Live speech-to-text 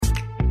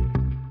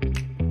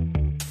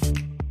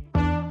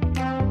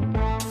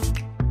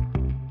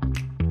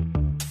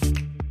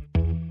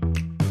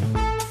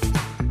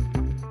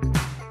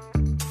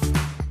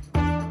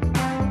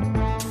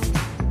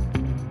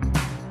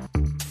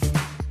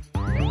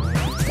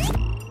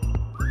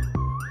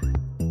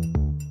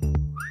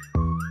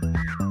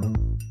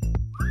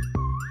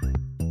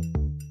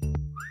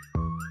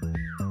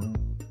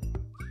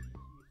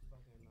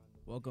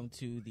Welcome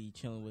to the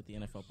Chilling with the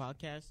NFL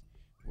podcast.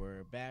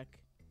 We're back.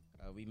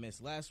 We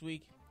missed last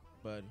week,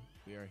 but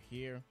we are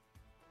here.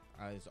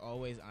 As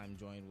always, I'm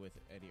joined with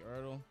Eddie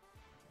Ertl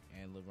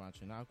and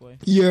Lawrent.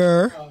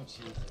 Yeah. Oh,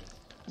 Jesus.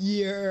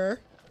 Yeah.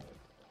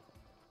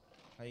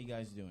 How you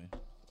guys doing?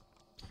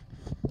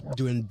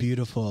 Doing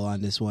beautiful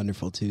on this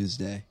wonderful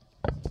Tuesday.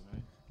 Right.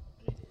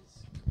 It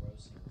is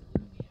gross and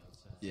gloomy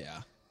outside.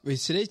 Yeah. Wait,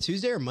 is today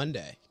Tuesday or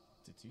Monday?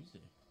 It's a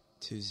Tuesday.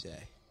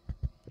 Tuesday.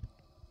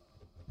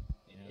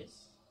 It is.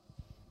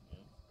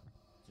 Yep.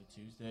 It's a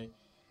Tuesday.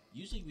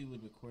 Usually we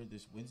would record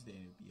this Wednesday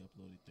and it would be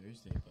uploaded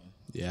Thursday, but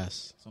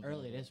Yes.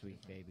 Early this week,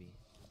 baby.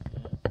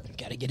 Yeah.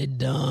 Gotta get it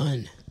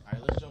done. All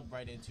right, let's jump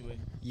right into it.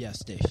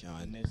 Yes, We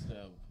Deshaun.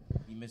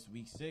 missed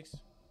week 6.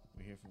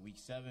 We're here for week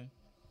 7.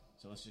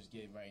 So let's just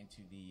get right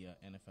into the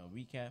NFL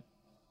recap.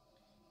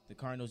 The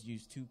Cardinals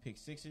used 2 pick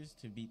sixes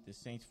to beat the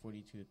Saints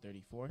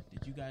 42-34.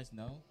 Did you guys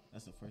know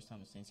that's the first time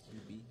a Saints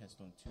QB has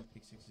thrown 2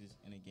 pick sixes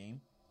in a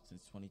game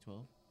since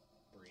 2012?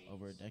 Breeze.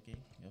 Over a decade.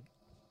 Yep.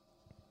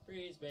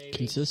 Breeze, baby.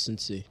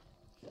 Consistency.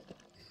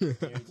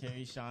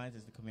 Terry shines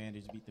as the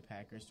Commanders beat the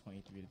Packers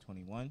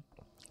 23-21.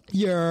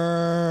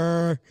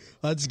 Yeah.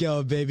 Let's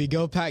go, baby.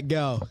 Go, Pack,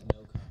 go. No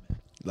comment.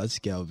 Let's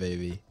go,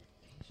 baby.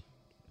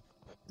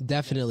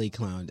 Definitely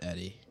clowned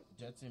Eddie.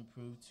 Jets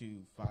improved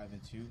to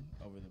 5-2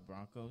 over the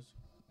Broncos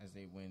as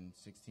they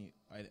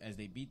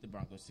beat the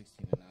Broncos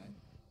 16-9.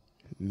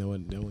 No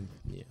one.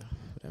 Yeah,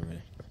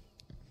 whatever.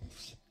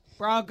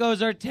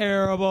 Broncos are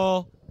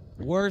terrible.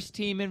 Worst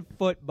team in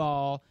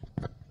football.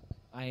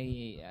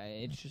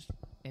 It's just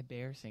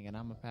embarrassing, and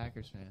I'm a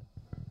Packers fan.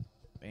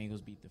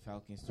 Bengals beat the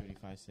Falcons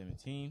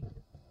 35-17.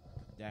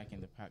 Dak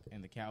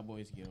and the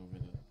Cowboys get a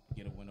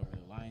win over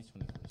the Lions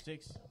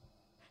 24-6.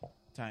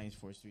 Titans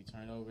force 3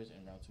 turnovers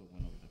and route to a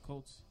win over the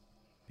Colts.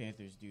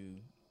 Panthers do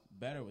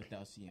better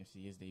without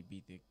CMC as they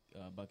beat the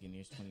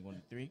Buccaneers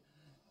 21-3.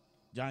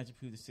 Giants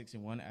improve to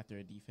 6-1 after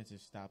a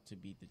defensive stop to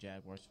beat the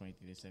Jaguars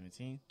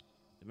 23-17.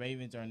 The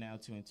Ravens are now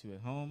 2-2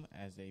 at home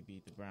as they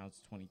beat the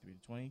Browns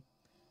 23-20.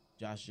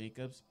 Josh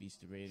Jacobs beats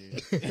the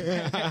Raiders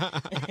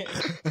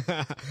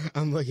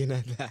I'm looking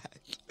at that.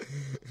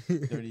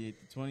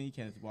 38-20.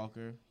 Kenneth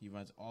Walker, he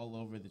runs all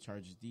over the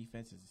Chargers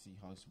defense as the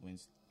Seahawks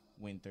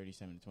win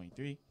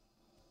 37-23.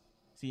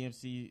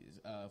 CMC's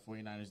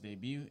 49ers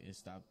debut is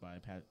stopped by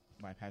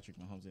Patrick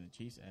Mahomes and the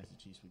Chiefs as the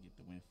Chiefs would get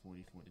the win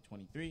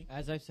 44-23.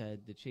 As I've said,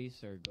 the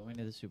Chiefs are going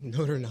to the Super No,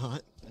 Bowl. they're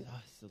not.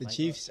 The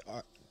Chiefs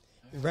are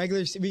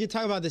regular. We can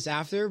talk about this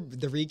after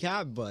the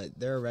recap, but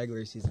they're a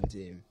regular season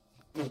team.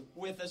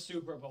 With a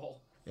Super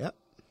Bowl. Yep,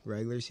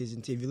 regular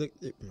season team. You look.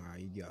 There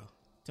you go.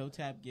 Toe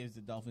tap gives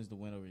the Dolphins the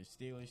win over the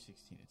Steelers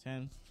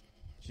 16-10.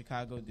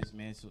 Chicago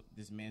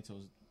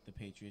dismantles the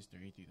Patriots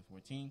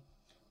 33-14.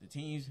 The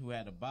teams who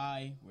had a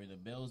bye were the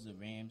Bills, the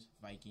Rams,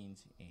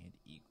 Vikings, and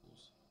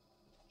Eagles.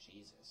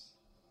 Jesus.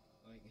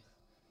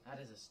 That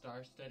is a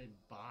star-studded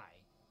bye.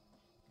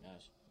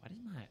 Gosh, Why does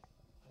my mic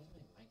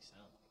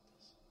sound like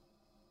this?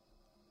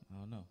 I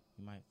don't know.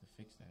 You might have to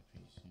fix that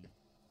pretty soon.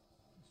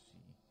 Let's see.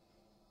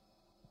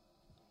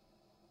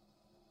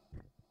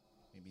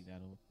 Maybe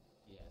that'll.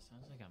 Yeah, it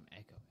sounds like I'm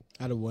echoing.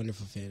 I had a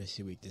wonderful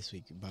fantasy week this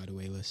week, by the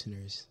way,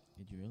 listeners.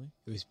 Did you really?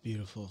 It was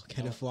beautiful.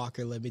 Kenneth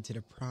Walker led me to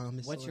the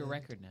promise. What's your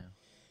record now?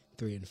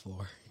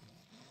 3-4.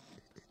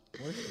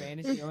 Worst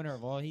fantasy owner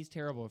of all. He's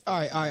terrible. At All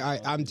right.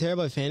 fantasy I'm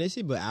terrible at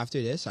fantasy, but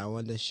after this, I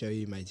wanted to show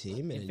you my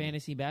team. In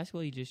fantasy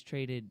basketball, he just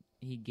traded.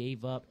 He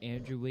gave up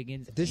Andrew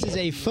Wiggins. This is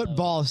and a D'Lo.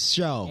 football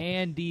show.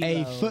 And D'Lo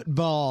A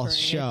football for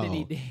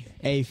Anthony show. Davis.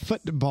 A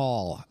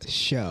football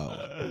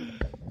show.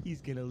 He's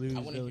gonna lose.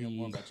 I want to the hear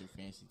more league. about your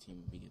fantasy team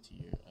when we get to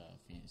your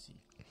fantasy.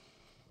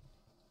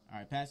 All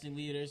right, passing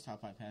leaders,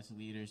 top 5 passing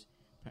leaders.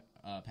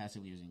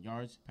 Passing leaders in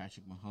yards,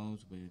 Patrick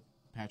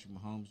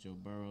Mahomes, Joe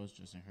Burrows,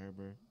 Justin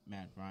Herbert,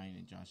 Matt Ryan,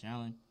 and Josh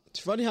Allen. It's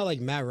funny how,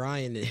 Matt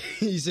Ryan,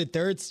 he's a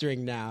third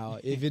string now,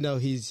 even though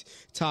he's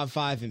top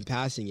 5 in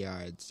passing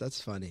yards.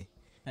 That's funny.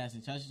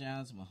 Passing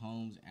touchdowns,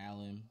 Mahomes,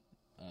 Allen,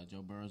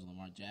 Joe Burrows,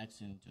 Lamar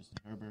Jackson, Justin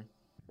Herbert.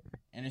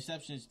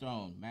 Interceptions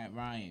thrown, Matt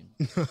Ryan,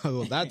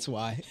 Well, that's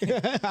why.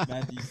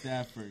 Matthew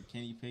Stafford,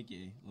 Kenny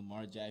Pickett,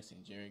 Lamar Jackson,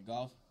 Jared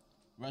Goff.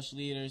 Rush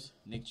leaders,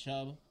 Nick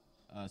Chubb,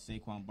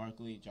 Saquon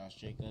Barkley, Josh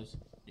Jacobs,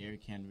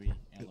 Derrick Henry,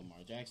 and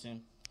Lamar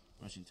Jackson.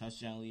 Rushing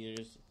touchdown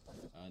leaders,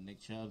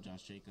 Nick Chubb,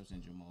 Josh Jacobs,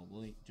 and Jamal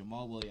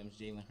Williams,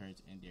 Jalen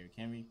Hurts, and Derrick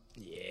Henry.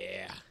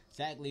 Yeah.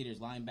 Sack leaders,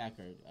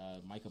 linebacker,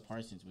 Micah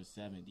Parsons with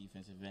 7.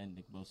 Defensive end,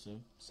 Nick Bosa,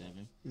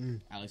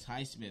 7. Alex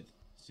Highsmith,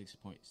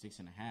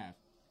 6.5.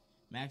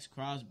 Max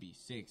Crosby,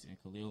 6.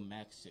 And Khalil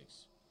Mack,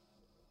 6.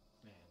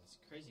 Man, it's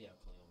crazy how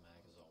Khalil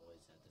Mack is always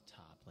at the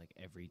top,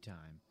 every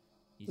time.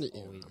 He's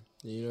always.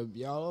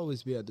 Y'all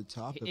always be at the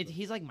top.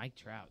 He's like Mike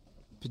Trout.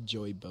 Put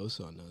Joey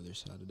Bosa on the other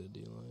side of the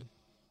D-line.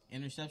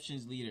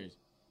 Interceptions leaders,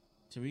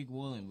 Tariq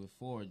Woolen with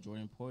 4,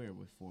 Jordan Poyer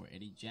with 4,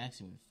 Eddie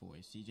Jackson with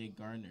 4, C.J.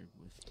 Gardner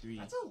with 3.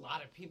 That's a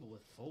lot of people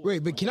with 4.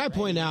 Wait, but can I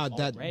point out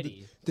that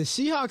the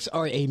Seahawks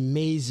are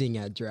amazing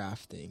at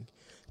drafting?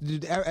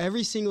 Dude,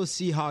 every single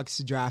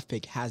Seahawks draft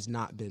pick has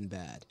not been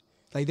bad.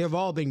 They've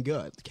all been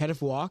good.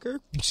 Kenneth Walker,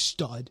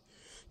 stud.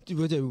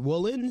 Was it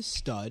Woolen?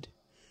 Stud.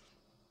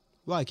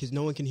 Why? Because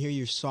no one can hear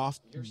your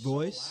soft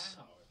voice? So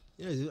loud.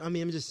 Yeah, I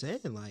mean, I'm just saying,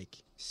 like,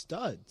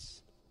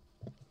 studs.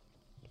 All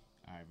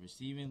right,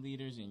 receiving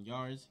leaders in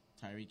yards: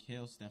 Tyreek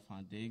Hill,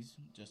 Stephon Diggs,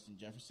 Justin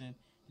Jefferson,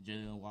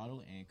 Jalen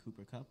Waddle, and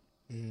Cooper Kupp.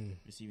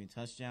 Receiving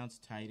touchdowns: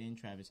 tight end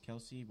Travis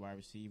Kelce, wide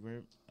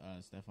receiver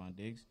Stephon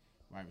Diggs,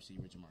 wide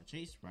receiver Jamar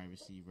Chase, wide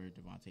receiver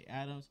Devontae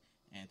Adams,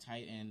 and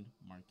tight end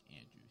Mark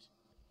Andrews.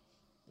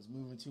 Let's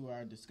move into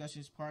our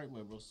discussions part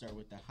where we'll start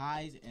with the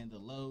highs and the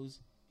lows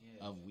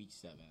of Week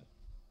 7.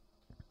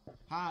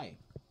 High.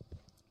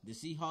 The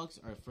Seahawks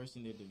are first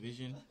in their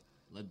division,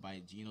 led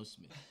by Geno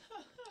Smith.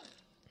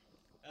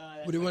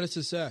 What do you want us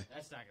to say?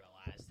 That's not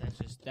gonna last.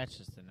 That's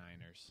just the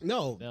Niners.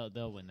 No.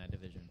 They'll win that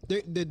division.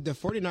 The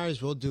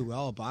 49ers will do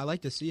well, but I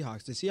like the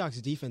Seahawks. The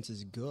Seahawks' defense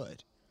is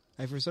good.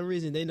 Like, for some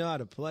reason, they know how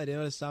to play. They know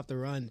how to stop the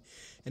run.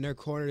 And their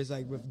corner is,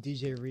 like, with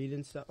DJ Reed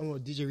and stuff. Oh, well,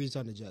 DJ Reed's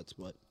on the Jets,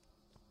 but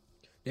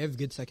they have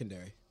good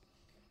secondary.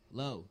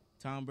 Low.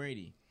 Tom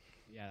Brady.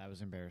 Yeah, that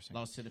was embarrassing.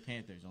 Lost to the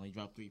Panthers. Only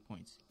dropped 3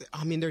 points.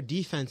 I mean, their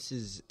defense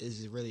is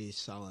really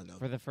solid.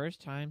 For the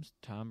first time,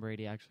 Tom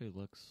Brady actually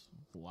looks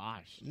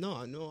washed.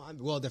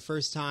 Well, the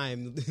first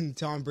time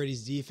Tom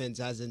Brady's defense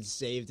hasn't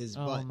saved his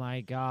butt. Oh,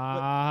 my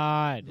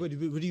God. What do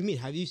you mean?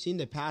 Have you seen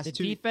the past The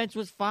two? defense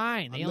was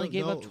fine. They only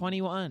gave up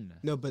 21.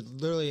 No, but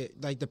literally,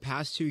 like, the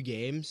past 2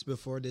 games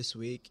before this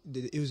week,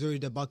 it was really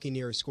the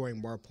Buccaneers scoring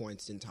more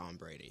points than Tom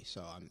Brady.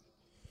 So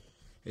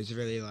it's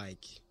really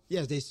like...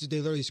 Yes, they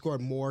literally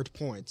scored more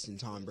points than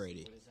Tom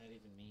Brady. What does that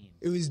even mean?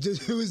 It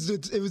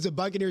was the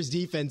Buccaneers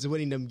defense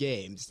winning them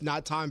games,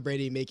 not Tom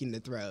Brady making the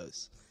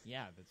throws.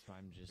 Yeah, that's why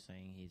I'm just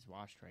saying he's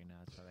washed right now.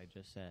 That's what I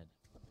just said.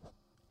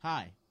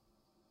 High.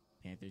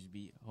 Panthers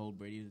hold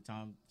Brady to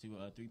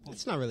 3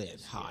 points. It's not really a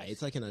high.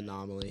 It's like an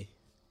anomaly.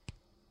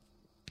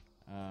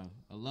 A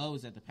low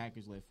is that the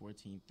Packers led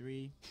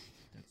 14-3.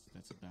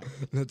 That's about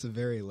it. That's a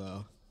very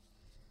low.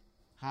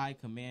 High.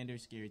 Commander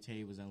Scary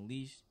Terry was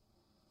unleashed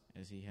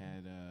as he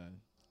had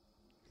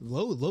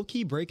low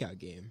key breakout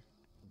game.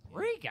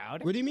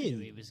 Breakout? What do you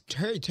mean?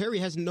 Terry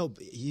hasn't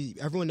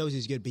everyone knows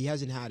he's good, but he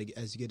hasn't had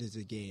as good as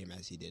a game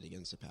as he did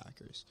against the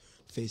Packers,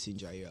 facing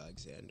Jair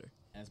Alexander.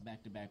 As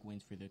back-to-back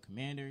wins for the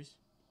Commanders.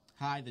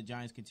 High, the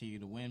Giants continue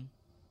to win.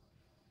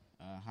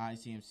 High,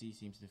 CMC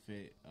seems to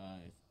fit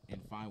in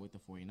fine with the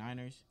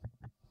 49ers.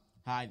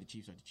 High, the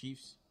Chiefs are the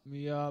Chiefs.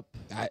 Yup.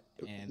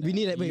 We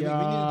need to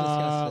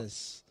discuss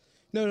this.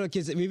 No,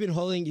 because we've been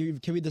holding.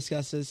 Can we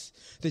discuss this?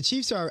 The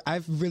Chiefs are. I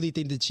really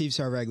think the Chiefs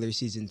are a regular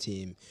season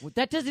team. Well,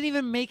 that doesn't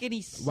even make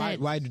any sense.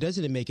 Why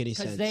doesn't it make any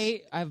sense? Because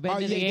I've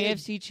been to the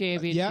AFC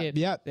Championship.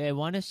 Yep. They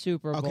won a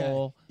Super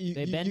Bowl.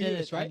 They've been to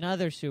this, right?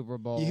 another Super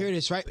Bowl. You hear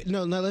this, right?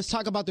 No. Let's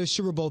talk about their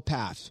Super Bowl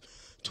path.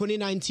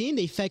 2019,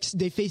 they faced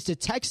the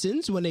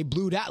Texans when they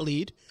blew that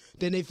lead.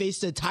 Then they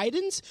faced the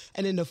Titans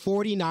and then the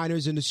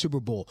 49ers in the Super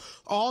Bowl.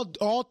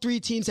 All 3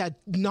 teams had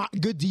not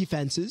good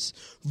defenses,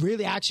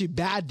 really actually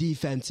bad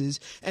defenses,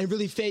 and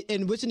really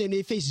what's the name?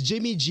 They faced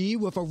Jimmy G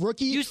with a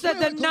rookie. You said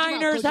the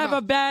Niners have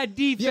a bad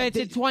defense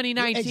in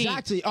 2019.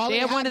 Exactly. They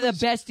had one of the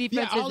best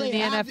defenses in the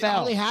NFL.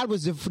 All they had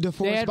was the Forrest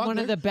Buckner. They had one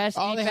of the best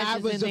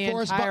defenses in the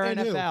entire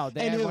NFL.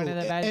 They had one of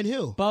the best. And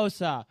who?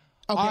 Bosa.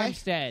 Okay.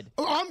 Armstead.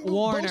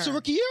 Warner. Bosa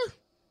rookie year?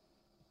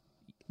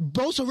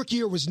 Bosa rookie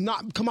year was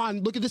not. Come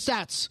on, look at the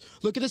stats.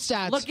 Look at the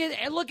stats.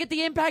 Look at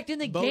the impact in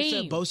the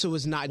game. Bosa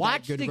was not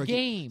Watch that good. the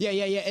rookie. game.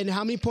 Yeah. And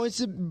how many points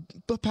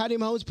did Patty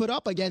Mahomes put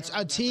up against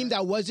a team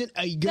that wasn't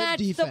a good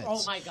defense?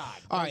 Oh my God!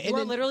 All right, you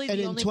are literally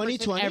the only person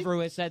 2020 ever who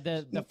has said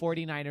the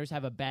 49ers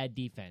have a bad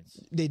defense.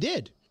 They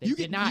did. They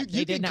did not.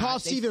 You can call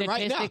Steven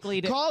right now.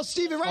 Call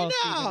Steven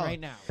right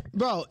now.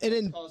 Bro, and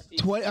then all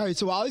right.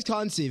 So while he's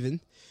calling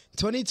Steven,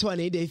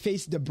 2020 they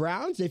faced the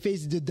Browns. They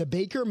faced the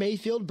Baker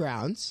Mayfield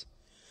Browns.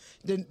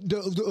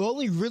 The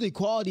only really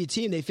quality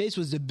team they faced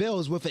was the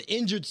Bills with an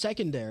injured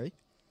secondary.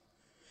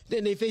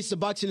 Then they faced the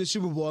Bucs in the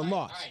Super Bowl and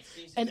lost.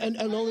 Right,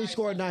 and only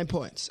scored 9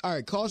 points. All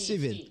right, call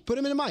Steven. Put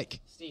him in the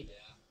mic. Steven.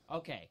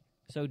 Okay.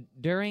 So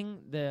during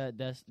the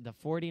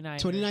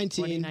 49ers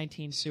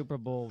 2019 Super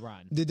Bowl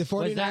run, did the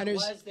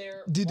 49ers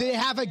did they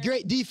have a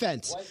great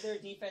defense? Was their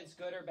defense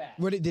good or bad?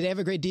 Did they have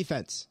a great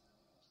defense?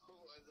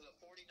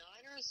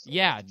 The 49ers?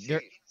 Yeah.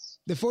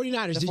 The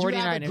 49ers. Did you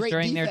have a great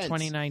during defense? Their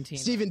 2019.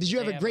 Steven, did you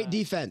have a great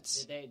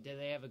defense? Did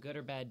they have a good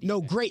or bad defense?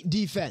 No, great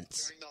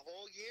defense. During the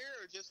whole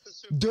year or just the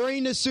Super Bowl?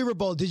 During the Super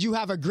Bowl, did you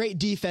have a great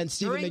defense,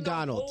 Steven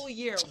McDonald? During the whole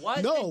year,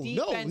 was no, the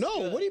defense no.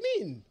 good? What do you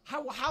mean?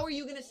 How are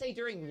you going to say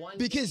during one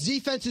Because game?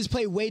 defenses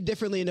play way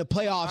differently in the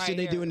playoffs than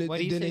they do in the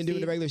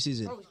regular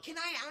season. Bro, can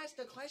I ask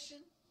the question?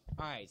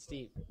 All right,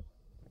 Steve.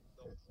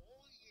 The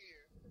whole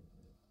year,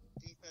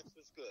 defense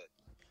was good.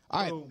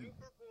 All right.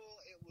 Super Bowl,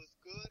 it was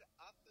good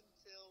up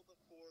until the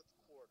fourth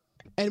quarter.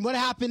 And what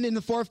happened in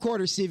the fourth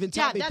quarter, Steven?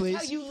 Tell me, please.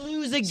 That's how you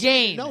lose a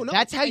game. No,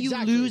 that's how you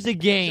lose a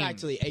game.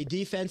 Exactly. A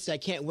defense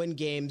that can't win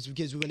games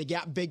because when it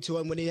got big to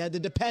them, when they had to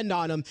depend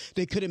on them,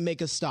 they couldn't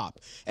make a stop.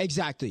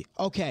 Exactly.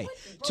 Okay.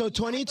 So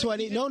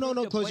 2020. No.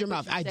 Close your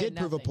mouth. I did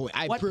prove a point.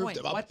 I proved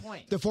what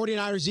point? The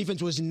 49ers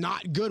defense was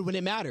not good when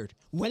it mattered.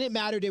 When it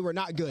mattered, they were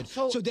not good.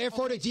 So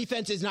therefore, the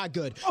defense is not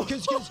good.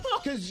 Because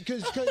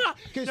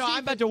no,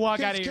 I'm about to walk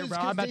out of here, bro.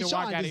 I'm about to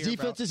walk out of here, bro.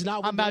 Defense is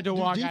not. I'm about to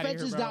walk out of here, bro.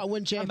 Defense is not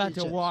win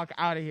championships. I'm about to walk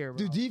out of here,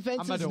 bro. The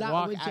defense is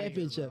not win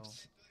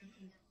championships.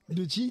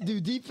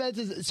 The defense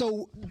is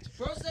so.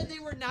 Bro said they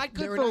were not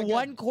good for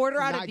one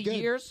quarter out of the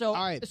year.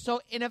 So,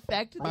 so in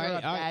effect, they're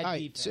a bad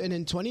defense. So, and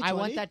in 2020, I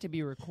want that to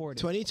be recorded.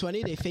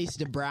 2020, they faced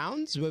the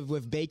Browns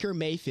with Baker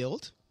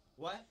Mayfield.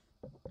 What?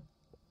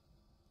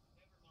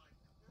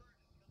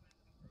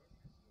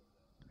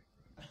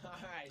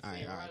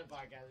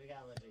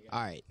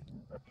 All right.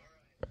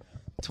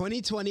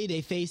 2020,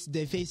 they faced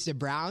the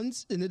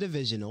Browns in the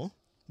divisional.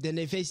 Then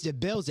they faced the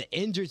Bills, the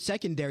injured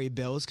secondary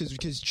Bills,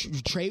 because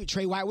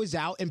Trey White was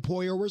out and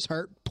Poyer was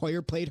hurt.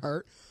 Poyer played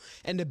hurt,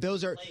 and the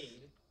Bills are.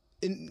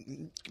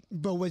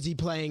 But was he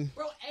playing?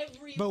 Bro,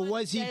 everyone but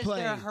was he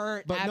playing? They're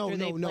hurt but after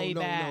no.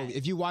 bad.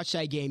 If you watch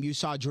that game, you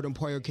saw Jordan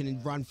Poyer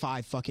can run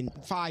 5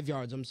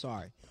 yards. I'm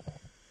sorry.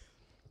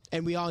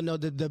 And we all know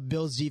that the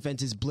Bills'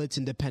 defense is blitz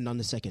and depend on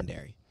the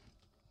secondary.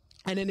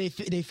 And then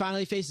they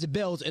finally faced the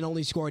Bills and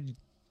only scored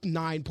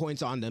 9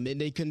 points on them,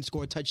 and they couldn't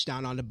score a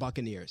touchdown on the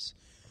Buccaneers.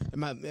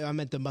 I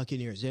meant the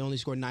Buccaneers. They only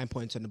scored 9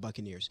 points on the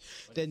Buccaneers.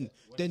 Then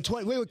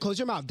close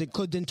your mouth.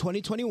 Then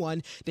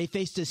 2021, they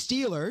faced the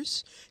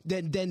Steelers.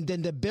 Then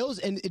the Bills,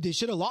 and they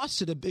should have lost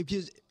to the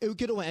because it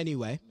could have went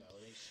anyway. No,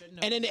 they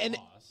shouldn't have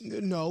lost.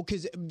 No,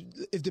 because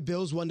if the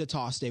Bills won the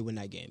toss, they win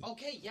that game.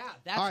 Okay, yeah,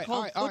 that's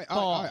called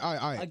football. All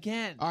right.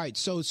 Again. All right,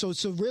 so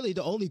really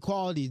the only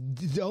quality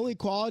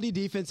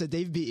defense that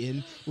they've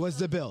beaten was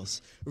the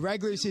Bills,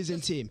 regular season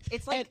team.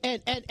 It's like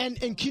and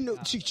can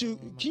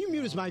you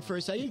mute his mic for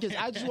a second? Because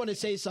I just want to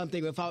say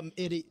something without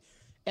Eddie.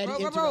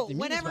 Bro,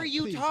 whenever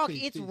you talk,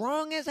 it's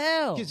wrong as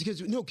hell.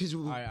 Because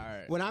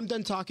when I'm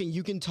done talking,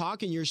 you can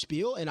talk in your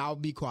spiel, and I'll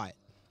be quiet.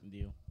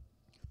 Deal.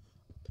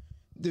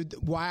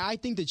 Why I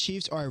think the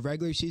Chiefs are a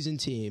regular season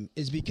team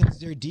is because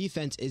their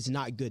defense is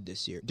not good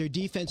this year. Their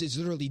defense is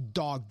literally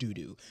dog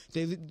doo-doo.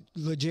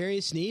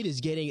 L'Jarius Sneed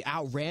is getting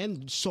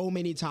outran so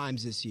many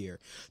times this year.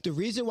 The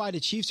reason why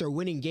the Chiefs are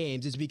winning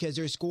games is because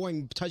they're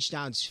scoring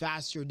touchdowns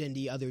faster than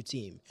the other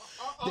team.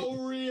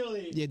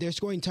 Really? Yeah, they're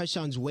scoring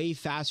touchdowns way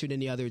faster than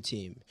the other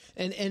team.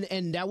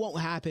 And that won't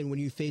happen when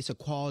you face a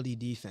quality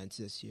defense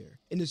this year.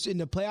 In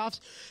the playoffs,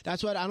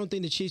 that's why I don't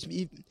think the Chiefs,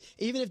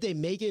 even if they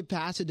make it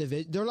past the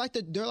division, they're like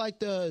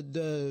the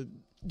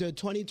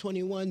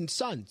 2021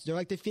 Suns. They're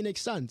like the Phoenix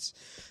Suns.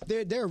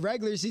 They're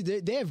regular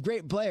season. They have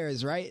great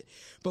players, right?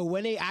 But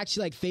when they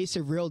actually face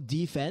a real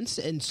defense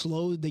and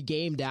slow the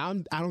game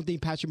down, I don't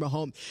think Patrick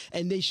Mahomes,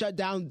 and they shut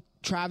down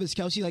Travis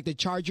Kelce like the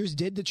Chargers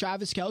did to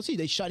Travis Kelce.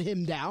 They shut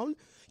him down.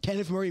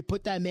 Kenneth Murray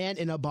put that man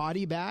in a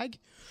body bag.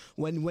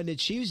 When the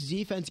Chiefs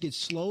defense gets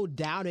slowed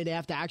down and they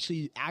have to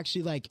actually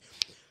like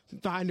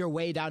find their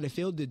way down the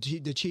field,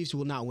 the Chiefs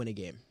will not win a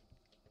game.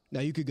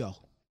 Now you could go.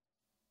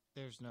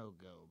 There's no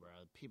go, bro.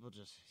 People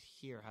just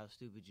hear how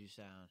stupid you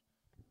sound.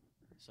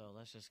 So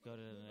let's just go to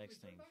the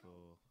next thing,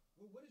 fool.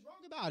 What is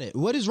wrong about it?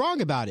 What is wrong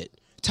about it?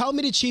 Tell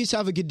me the Chiefs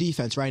have a good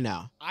defense right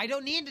now. I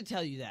don't need to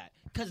tell you that.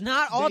 Because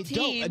not all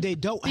teams. They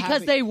don't.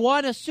 Because they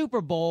won a Super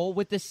Bowl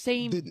with the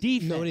same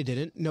defense. No, they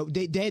didn't. No,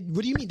 they had.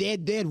 What do you mean? They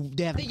had.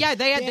 Yeah,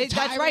 they had.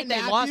 That's right.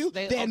 They lost.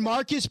 They had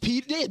Marcus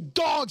Peters. They had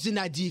dogs in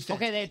that defense.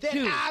 Okay, they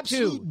had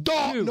absolute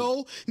dogs.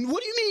 No, what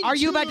do you mean? Are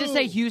you about to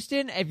say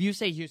Houston? If you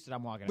say Houston,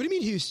 I'm walking. What do you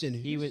mean Houston?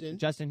 He was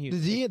Justin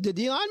Houston. The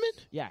D lineman?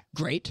 Yeah,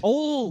 great.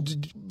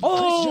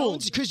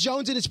 Chris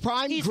Jones in his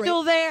prime. He's great.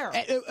 still there.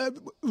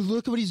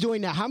 Look at what he's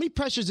doing now. How many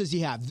pressures does he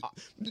have?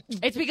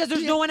 It's because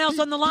there's no one else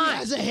on the line. He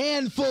has a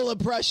handful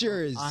of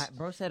pressures.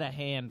 Bro said a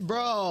handful.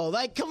 Bro,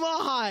 like, come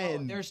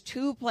on. There's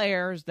two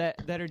players that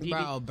are DB.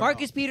 Bro.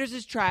 Marcus Peters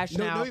is trash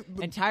now,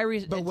 and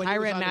Tyrann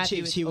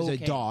Mathieu he was a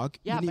dog.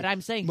 Yeah, but I'm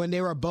saying when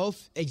they were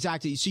both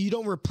exactly. So you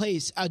don't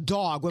replace a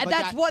dog with. And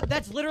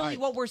that's literally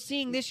what we're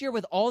seeing this year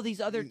with all these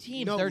other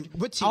teams.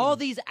 What team? All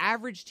these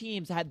average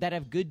teams that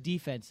have good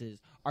defenses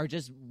are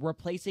just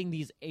replacing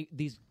these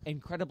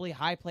incredibly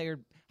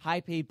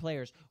high-paid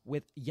players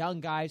with young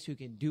guys who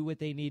can do what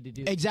they need to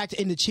do. Exactly,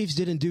 and the Chiefs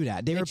didn't do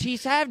that. The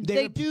Chiefs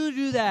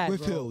do that.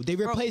 With who? They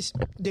replaced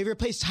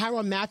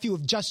Tyrann Mathieu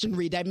with Justin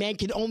Reed. That man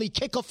can only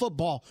kick a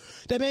football.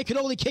 That man can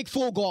only kick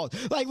full goal.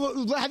 Like,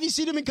 have you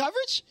seen him in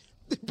coverage?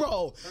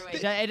 Bro,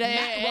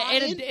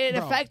 it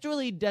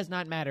effectively does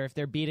not matter if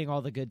they're beating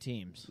all the good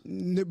teams.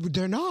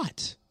 They're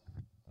not.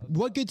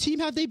 What good team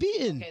have they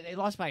beaten? Okay, they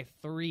lost by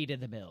 3 to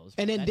the Bills.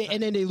 And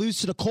then they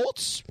lose to the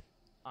Colts?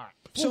 All right.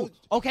 So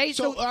all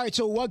right,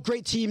 so what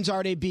great teams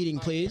are they beating,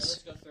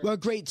 please? What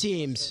great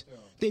teams?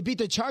 They beat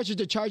the Chargers.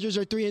 The Chargers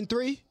are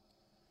 3-3?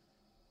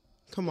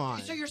 Come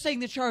on. So you're saying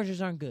the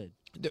Chargers aren't good?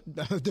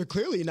 They're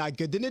clearly not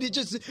good. Didn't they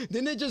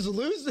just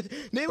lose?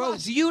 They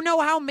lost. Do you know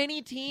how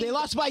many teams? They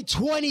lost by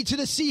 20 to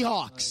the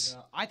Seahawks.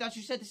 I thought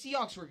you said the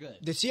Seahawks were good.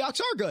 The Seahawks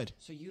are good.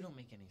 So you don't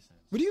make any sense.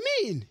 What do you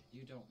mean?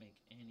 You don't make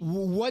any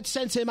sense. What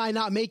sense am I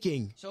not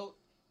making? So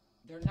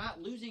they're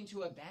not losing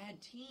to a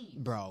bad team.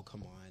 Bro,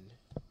 come on.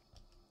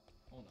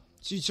 Hold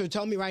on. So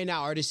tell me right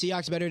now, are the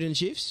Seahawks better than the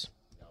Chiefs?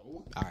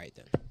 No. All right,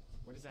 then.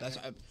 What is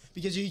that?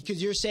 Because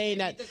you're saying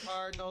they that. Beat the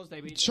Cardinals. They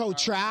beat the So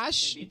Cardinals,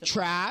 trash. They beat the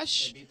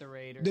Trash. They beat the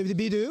Raiders. They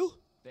beat who?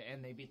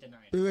 And they beat the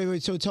Niners.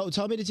 Wait. So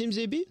tell me the teams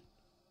they beat.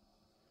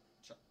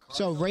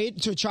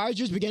 So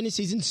Chargers beginning of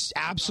season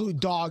absolute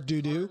dog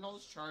doo-doo.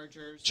 Cardinals,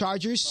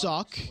 Chargers Bucks,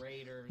 suck.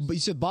 Raiders. But you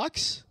said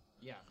Bucks?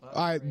 Yeah. All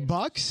right, Raiders.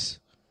 Bucks.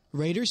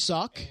 Raiders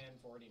suck. And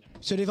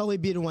 49ers. So they've only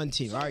beaten one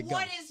team. So all right, go.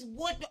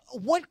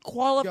 What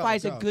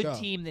qualifies Go, a good go.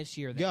 team this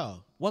year? Then?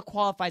 Go. What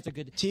qualifies a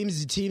good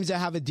Teams that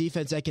have a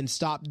defense that can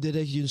stop, that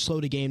can slow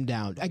the game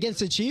down. Against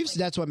the Chiefs,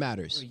 that's what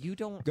matters. You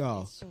don't.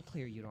 Go. It's so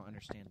clear you don't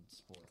understand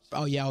sports.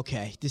 Oh yeah,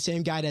 okay. The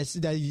same guy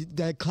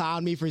that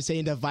clowned me for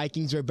saying the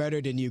Vikings are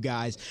better than you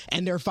guys,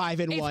 and they're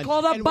 5-1. It's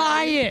called a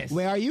bias.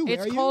 Where are you?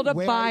 It's called a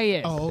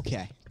bias. Oh,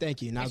 okay.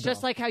 Thank you. Now It's go.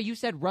 just like how you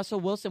said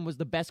Russell Wilson was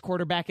the best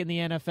quarterback in the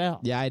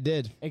NFL. Yeah, I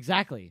did.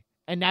 Exactly.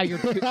 And now you're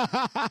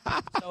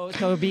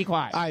so be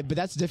quiet. All right, but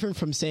that's different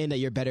from saying that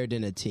you're better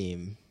than a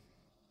team.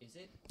 Is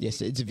it?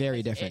 Yes, it's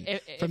very different.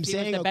 If From he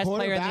saying was the a best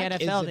player in quarterback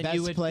the NFL, is the then you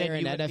best would player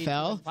in then you would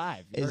NFL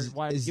be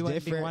 2-5. is You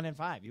wouldn't different.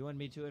 be 1-5. You wouldn't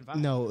be 2-5.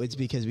 No, it's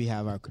because we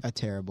have a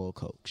terrible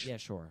coach. Yeah,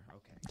 sure.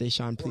 Okay.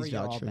 Deshaun, please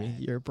you're vouch all for me. bad.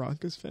 You're a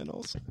Broncos fan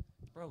also.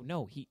 Bro,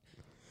 no,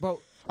 Bro,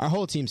 Our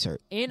whole team's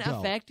hurt. in Go.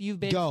 effect, you've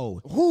been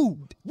Go. Who?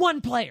 One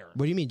player.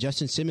 What do you mean?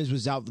 Justin Simmons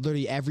was out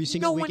literally every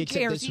single No week one except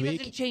cares. this He week.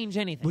 doesn't change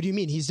anything. What do you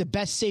mean? He's the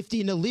best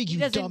safety in the league, you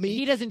dummy.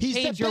 He doesn't He's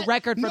change the your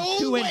record from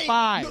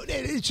 2-5.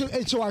 No,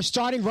 and so our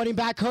starting running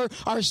back hurt.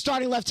 Our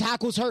starting left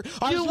tackle's hurt.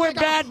 You were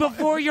bad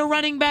before your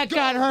running back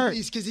got hurt.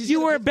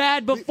 You were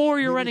bad before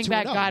your running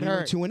back got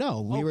hurt. We were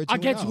 2-0. We were 2-0.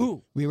 Against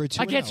who? We were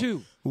 2-0. Against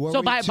who? Were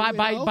So we by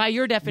 2-0?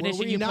 your definition,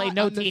 Were we you not played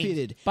no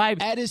undefeated? teams. By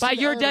Edison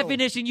your Earl,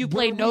 definition, you were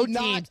played we no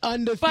not teams.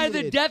 undefeated? By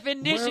the Were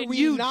definition we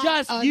you not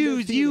just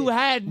used, you undefeated?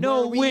 had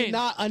no Were we wins.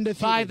 not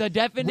undefeated? By the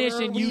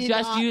definition Were you we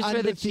just not used for the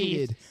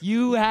undefeated? Chiefs,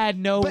 you had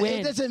no But wins.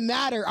 it doesn't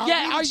matter.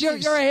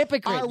 You're a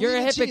hypocrite. You're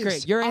a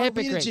hypocrite. You're a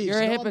hypocrite. You're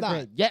a No, I'm hypocrite.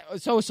 not. Yeah.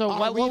 So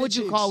Are we what the would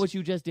you Chiefs? call what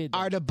you just did? Then?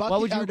 Are the Buc- What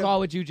would you are the- call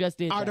what you just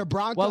did? Are then? the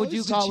Broncos What would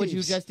you the call what you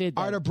Chiefs? just did?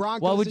 Are then? the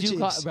Broncos What would the you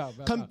call? Chiefs? Bro.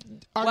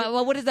 Are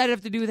the- What does that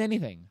have to do with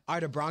anything? Are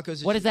the Broncos?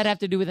 the What does Chiefs? that have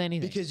to do with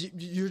anything? Because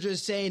you're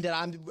just saying that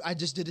I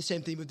just did the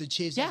same thing with the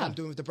Chiefs as Yeah. I'm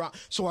doing with the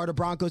Broncos. So are the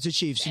Broncos the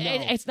Chiefs? No.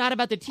 It's not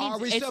about the teams. Are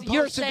we It's, supposed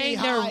you're to be saying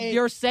high?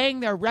 you're saying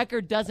their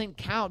record doesn't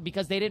count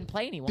because they didn't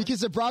play anyone.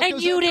 Because the Broncos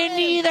and you are didn't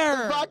great.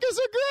 either. The Broncos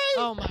are great.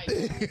 Oh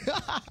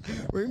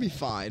my! We're gonna be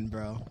fine,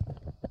 bro.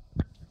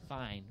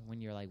 Fine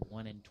when you're like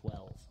 1-12.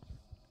 All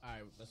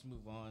right, let's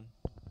move on.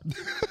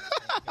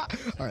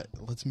 All right,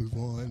 let's move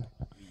on.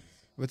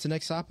 What's the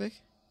next topic?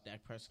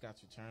 Dak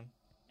Prescott's return.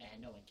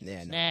 No one cares.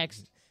 Yeah, no.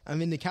 Next. I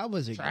mean, the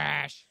Cowboys are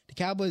Trash. Good.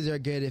 The Cowboys are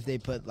good if they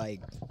put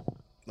like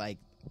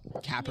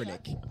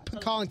Kaepernick.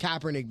 Put Colin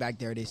Kaepernick back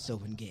there, they still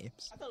win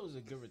games. I thought it was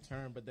a good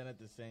return, but then at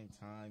the same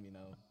time,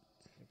 they're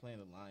playing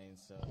the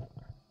Lions, so.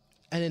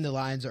 And then the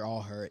Lions are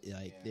all hurt.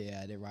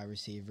 Yeah, their wide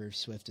receiver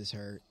Swift is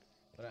hurt.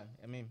 But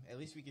I mean, at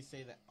least we can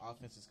say that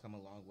offense has come a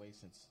long way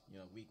since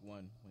week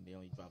 1 when they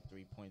only dropped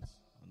 3 points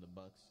on the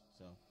Bucks.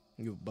 So.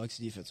 Bucks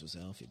defense was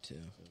healthy too.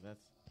 So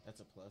that's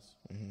a plus.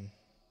 Mm-hmm.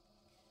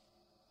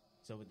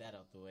 So with that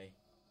out the way,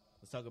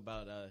 let's talk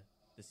about the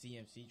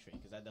CMC trade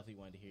because I definitely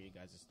wanted to hear you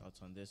guys' thoughts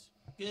on this.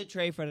 Good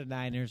trade for the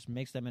Niners.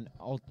 Makes them an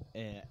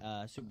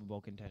Super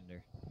Bowl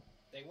contender.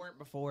 They weren't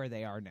before.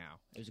 They are now.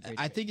 It was a great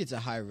I trade. think it's a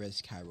high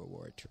risk, high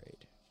reward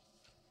trade.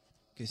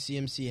 Because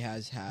CMC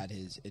has had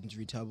his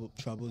injury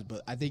troubles,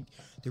 but I think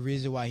the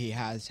reason why he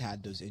has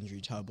had those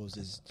injury troubles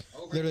is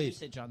literally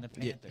usage on the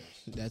Panthers.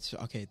 Yeah, that's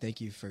okay.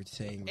 Thank you for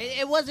saying that.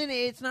 It wasn't.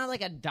 It's not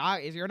like a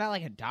doc. You're not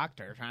like a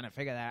doctor trying to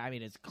figure that. I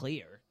mean, it's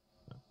clear.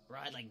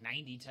 Right, like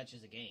 90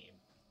 touches a game.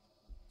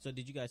 So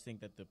did you guys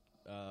think that the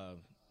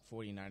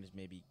 49ers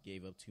maybe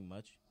gave up too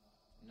much?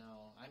 No,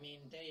 I mean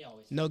they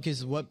always. No,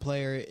 because what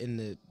player in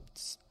the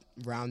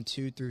round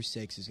 2 through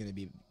 6 is going to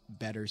be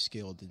better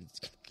skilled than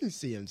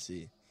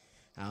CMC?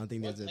 I don't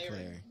think there's a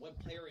player. What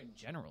player in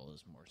general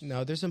is more skilled?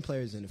 No, there's some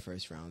players in the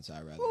first round, so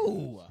I'd rather.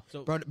 Ooh.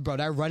 So, bro,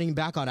 that running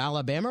back on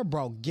Alabama,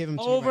 bro, give him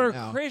to over me right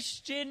now.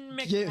 Christian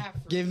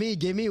McCaffrey.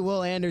 Give me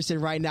Will Anderson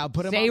right now.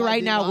 Put him. Say on my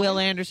right now, D-line. Will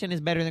Anderson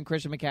is better than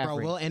Christian McCaffrey. Bro,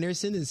 Will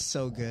Anderson is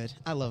so good.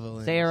 I love Will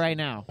Anderson. Say it right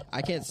now.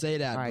 I can't say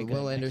that, All right, but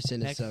good. Will Anderson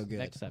next, is so good.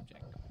 Next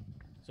subject.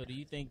 So do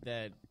you think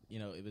that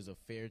it was a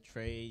fair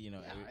trade? Yeah,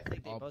 I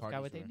think they both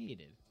got what they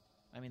needed.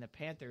 I mean, the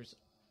Panthers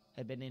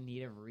had been in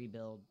need of a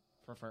rebuild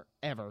for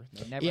forever.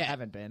 They never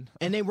haven't been.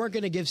 And they weren't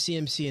going to give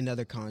CMC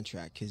another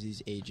contract because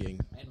he's aging.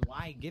 And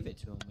why give it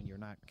to him when you're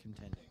not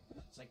contending?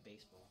 It's like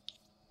baseball.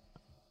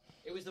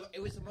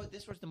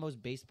 This was the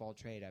most baseball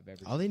trade I've ever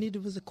seen. All they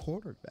needed was a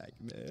quarterback,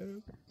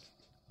 man.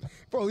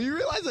 Bro, you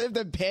realize that if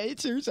the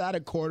Panthers had a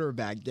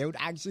quarterback, they would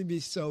actually be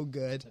so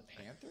good.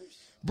 The Panthers?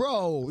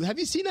 Bro, have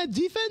you seen that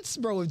defense,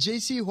 bro? With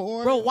J.C.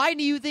 Horn, bro. Why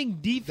do you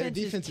think defense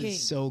is king?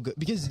 Is so good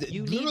because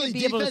you literally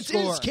defense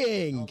is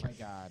king. Oh my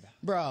god,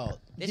 bro!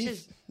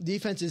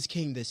 Defense is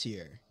king this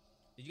year.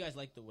 Did you guys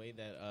like the way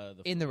that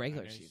in the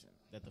regular season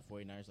that the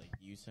 49ers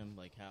used him,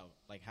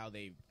 how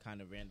they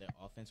kind of ran their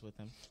offense with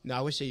him? No,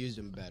 I wish they used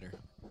him better.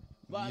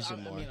 Well, I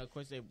mean, of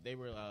course they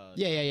were.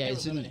 Yeah.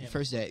 It's in the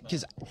first day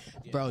because,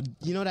 bro,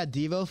 you know that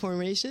Devo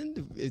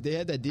formation? If they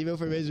had that Devo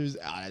formation, it's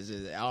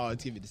gonna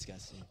be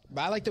disgusting.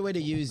 But I like the way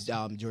they used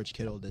George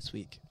Kittle this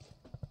week.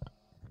 All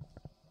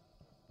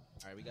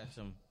right, we got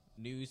some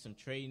news, some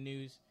trade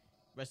news.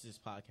 The rest of this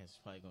podcast is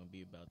probably going to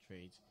be about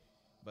trades.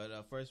 But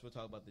first, we'll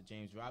talk about the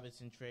James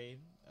Robinson trade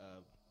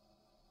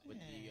with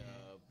the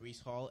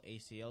Breece Hall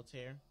ACL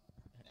tear.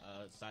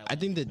 I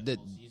think that the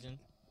season.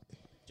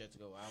 Jets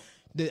go out.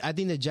 I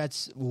think the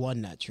Jets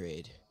won that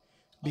trade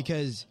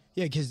because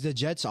the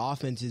Jets'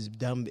 offense is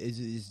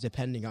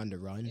depending on the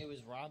run. It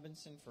was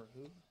Robinson for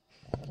who?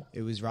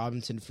 It was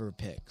Robinson for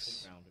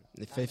picks,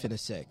 the 5th and a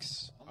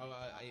 6th.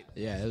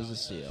 It was a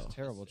steal.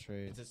 Terrible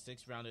trade. It's a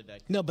 6rounder.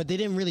 No, but they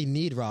didn't really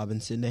need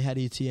Robinson. They had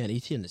ETN.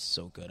 ETN is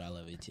so good. I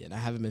love ETN. I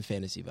have him in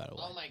fantasy, by the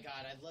way. Oh my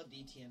god, I've loved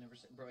ETN ever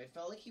since. Bro, it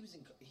felt like he was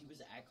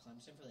at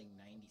Clemson for like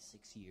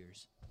 96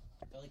 years.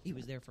 It felt like he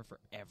was there for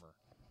forever.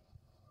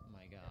 Oh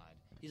my god.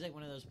 He's like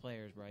one of those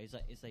players, bro.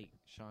 It's like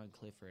Sean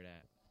Clifford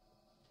at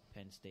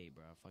Penn State,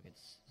 bro. Fucking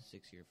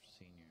 6-year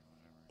senior or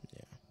whatever.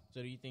 Yeah.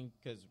 So do you think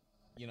because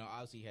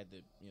obviously he had to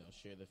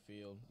share the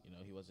field.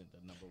 He wasn't the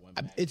number one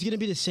back. It's gonna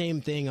be the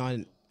same thing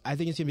on. I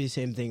think it's gonna be the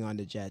same thing on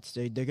the Jets.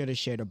 They're gonna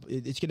share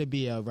it's gonna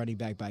be a running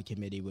back by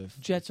committee with.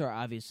 Jets are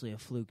obviously a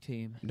fluke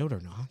team. No,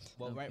 they're not.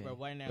 Well, okay.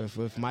 right now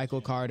with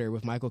Michael Carter,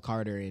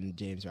 and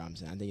James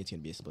Robinson, I think it's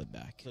gonna be a split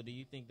back. So do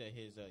you think that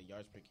his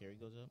yards per carry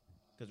goes up?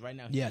 Because right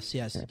now, yes,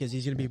 because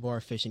he's gonna be more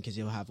efficient because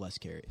he'll have less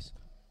carries.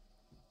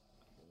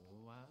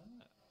 Wow.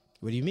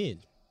 What do you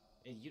mean?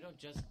 You don't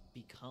just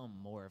become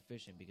more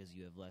efficient because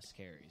you have less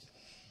carries.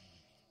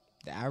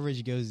 The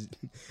average goes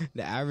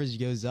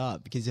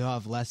up because he'll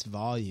have less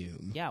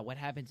volume. Yeah, what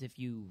happens if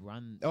you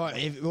run?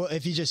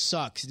 If he just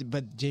sucks,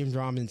 but James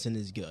Robinson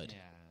is good.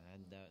 Yeah,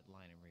 and that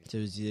line of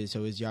reason.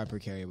 So his yard per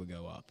carry would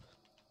go up.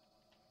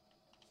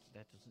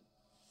 That doesn't.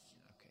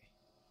 Okay.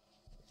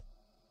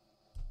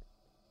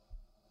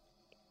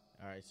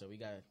 All right, so we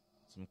got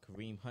some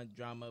Kareem Hunt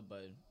drama,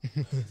 but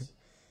it's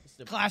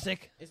the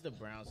classic. It's the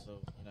Browns, so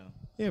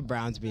Yeah,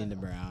 Browns being the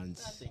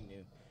Browns. Nothing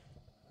new.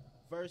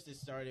 First, it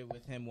started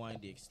with him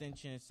wanting the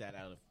extension, sat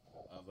out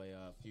of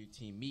a few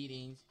team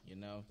meetings,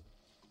 Then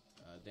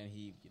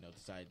he,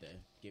 decided to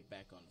get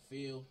back on the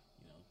field,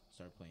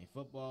 start playing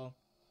football.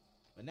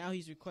 But now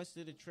he's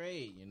requested a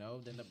trade,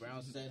 Then the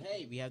Browns said,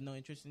 hey, we have no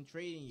interest in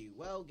trading you.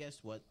 Well,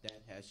 guess what?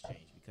 That has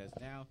changed because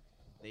now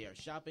they are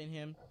shopping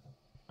him.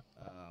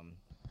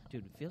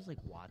 Dude, it feels like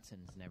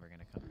Watson's never going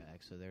to come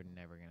back, so they're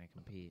never going to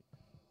compete.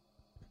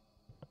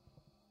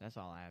 That's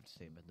all I have to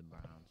say about the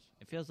Browns.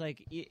 It feels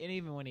like, and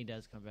even when he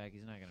does come back,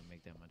 he's not going to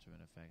make that much of an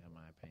effect, in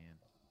my opinion.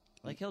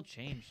 Like, he'll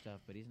change stuff,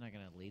 but he's not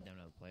going to lead them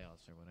to the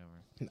playoffs or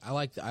whatever. I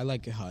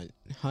like Hunt.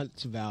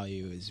 Hunt's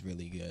value is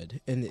really good,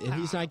 and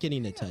he's not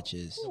getting the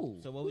touches. Ooh.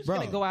 So what was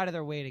going to go out of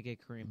their way to get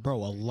Kareem? Bro,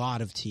 a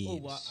lot of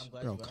teams.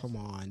 Bro, come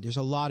on. There's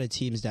a lot of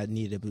teams that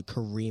need a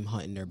Kareem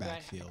Hunt in their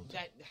backfield.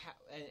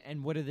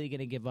 And what are they going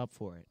to give up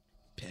for it?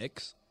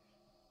 Picks.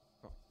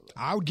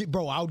 I'll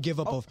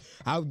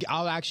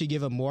actually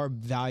give up more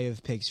value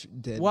of picks.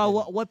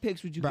 What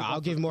picks would you? Bro,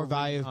 I'll give more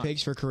value of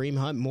picks for Kareem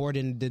Hunt more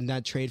than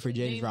that trade for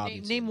James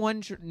Robinson.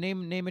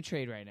 Name a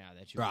trade right now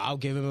that you. Bro, I'll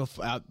give him a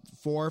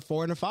 4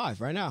 and a 5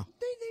 right now.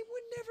 They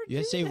would never.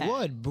 Yes, they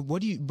would. But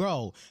what do you,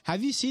 bro?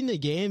 Have you seen the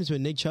games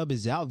when Nick Chubb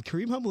is out?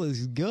 Kareem Hunt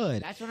is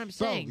good. That's what I'm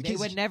saying. Bro, they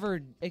would never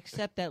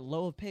accept that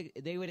low of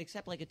pick. They would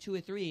accept like a 2 or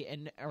 3,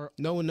 and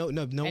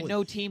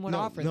no team would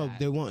offer that. No,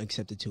 they won't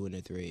accept a 2 and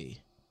a 3.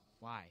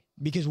 Why?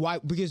 Because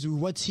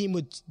what team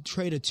would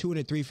trade a 2 and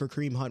a 3 for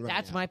Kareem Hunt right now?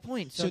 That's my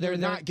point. So they're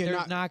not going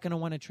to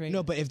want to trade.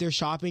 No, but if they're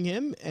shopping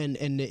him and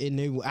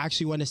they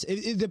actually want to,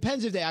 it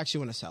depends if they actually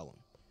want to sell him.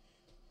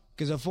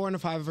 Because a 4 and a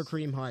 5 for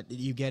Kareem Hunt,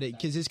 you get it.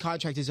 Because his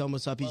contract is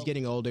almost up. He's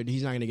getting older.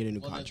 He's not going to get a new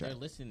contract. They're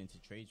listening to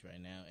trades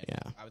right now. And yeah.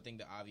 I would think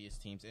the obvious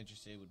teams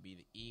interested would be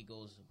the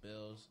Eagles, the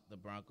Bills, the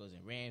Broncos,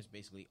 and Rams.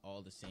 Basically,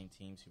 all the same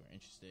teams who are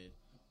interested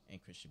in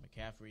Christian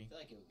McCaffrey. I feel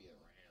like it would be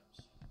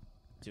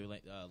the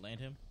Rams to land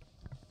him.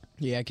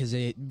 Yeah,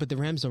 but the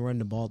Rams don't run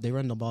the ball. They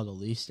run the ball the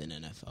least in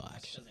NFL,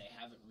 actually. Because they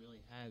haven't really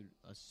had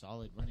a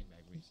solid running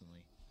back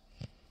recently.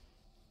 I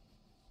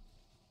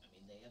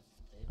mean, they have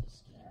a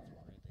scheme for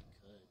it. They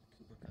could.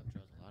 Cooper Kupp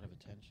draws a lot of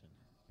attention.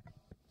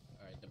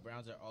 All right, the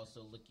Browns are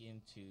also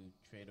looking to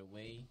trade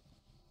away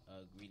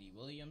Greedy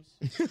Williams.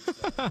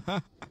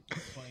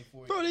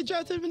 24. Bro, they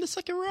drafted him in the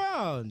second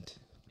round.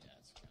 Yeah,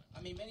 that's kind of,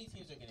 I mean, many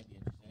teams are going to be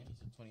interested. He's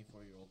a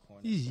 24-year-old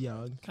corner. He's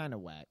young. Kind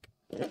of whack.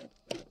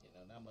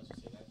 Not much to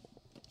say that.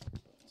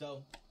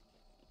 So,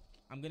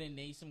 I'm going to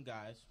name some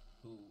guys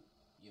who,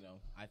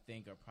 I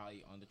think are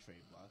probably on the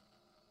trade block.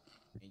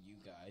 And you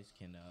guys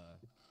can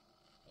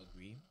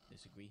agree,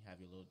 disagree, have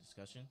your little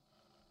discussion.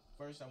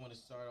 first I want to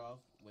start off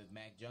with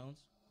Mac Jones,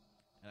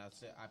 and I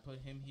put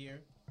him here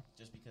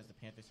just because the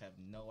Panthers have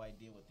no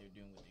idea what they're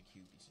doing with their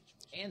QB situation.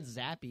 And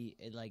Zappy,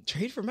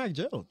 trade for Mac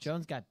Jones.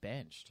 Jones got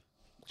benched.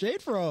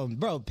 Trade for him,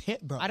 bro.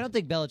 I don't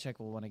think Belichick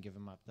will want to give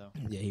him up though.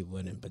 Yeah, he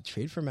wouldn't. But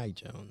trade for Mac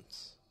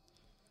Jones.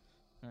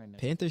 All right,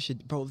 Panthers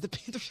should, bro. If the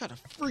Panthers had a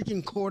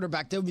freaking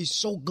quarterback, that would be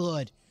so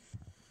good.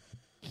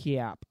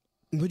 Yep.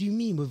 What do you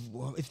mean?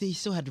 If they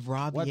still had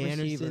Robbie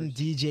Anderson,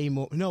 DJ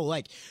Moore? No,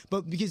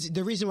 but because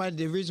the reason why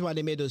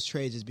they made those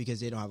trades is because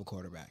they don't have a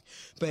quarterback.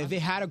 But if they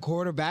had a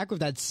quarterback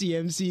with that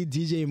CMC,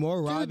 DJ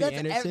Moore, Robbie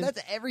Anderson,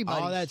 that's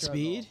everybody's all that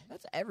struggle. Speed.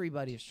 That's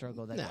everybody's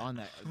struggle. That's on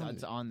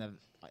the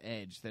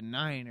edge. The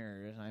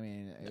Niners. I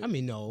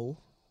mean, no.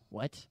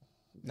 What?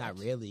 Not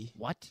really.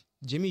 What?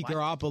 Jimmy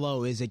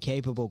Garoppolo is a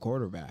capable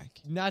quarterback.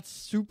 Not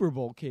Super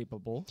Bowl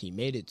capable. He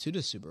made it to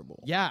the Super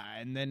Bowl. Yeah,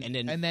 and then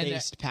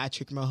faced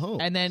Patrick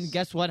Mahomes. And then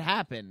guess what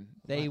happened?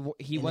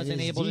 He wasn't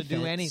able to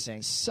do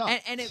anything.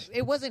 And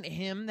it wasn't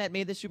him that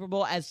made the Super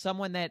Bowl. As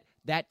someone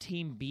that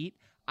team beat,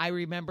 I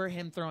remember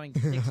him throwing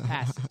 6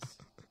 passes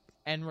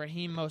and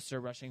Raheem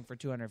Mostert rushing for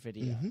 250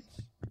 yards.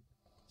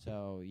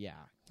 So yeah,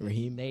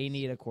 they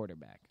need a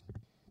quarterback.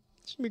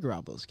 Jimmy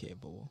Garoppolo's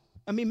capable.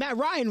 I mean, Matt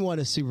Ryan won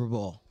a Super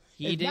Bowl.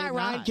 He did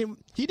not.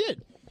 He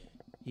did.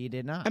 He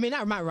did not. I mean,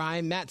 not Matt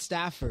Ryan, Matt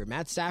Stafford.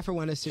 Matt Stafford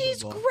won a Super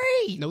Bowl. He's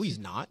great. No, he's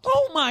not.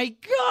 Oh, my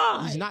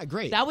God. He's not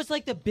great. That was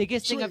like the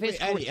biggest thing of his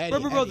career.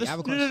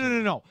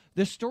 No.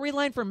 The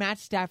storyline for Matt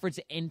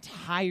Stafford's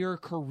entire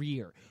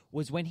career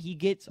was when he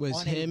gets on a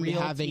real him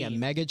having a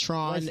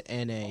Megatron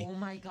and a... Oh,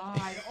 my God.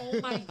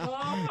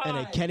 and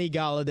a Kenny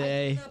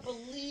Galladay. I cannot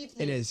believe this.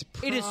 It is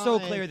prime. It is so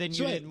clear that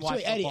you didn't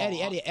watch Eddie,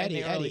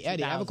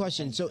 Eddie. I have a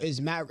question. So is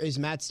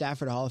Matt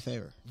Stafford a Hall of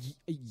Famer?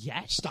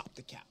 Yes. Stop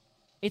the cap.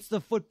 It's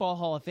the Football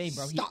Hall of Fame,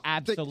 bro. He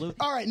absolutely.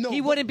 All right, no.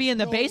 He wouldn't be in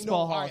the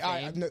Baseball Hall of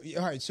Fame.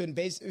 All right. So in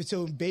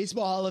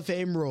Baseball Hall of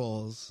Fame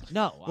rules.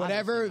 No.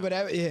 Whatever.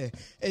 Yeah.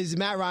 Is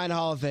Matt Ryan a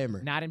Hall of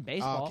Famer? Not in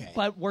baseball,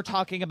 but we're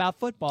talking about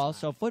football.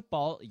 So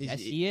football,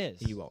 yes, he is.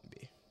 He won't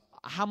be.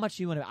 How much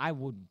do you want to? I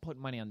would put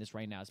money on this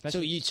right now,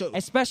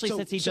 especially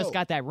since he just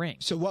got that ring.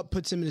 So what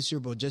puts him in the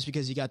Super Bowl? Just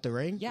because he got the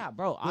ring? Yeah,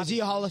 bro. Was he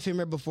a Hall of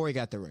Famer before he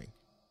got the ring?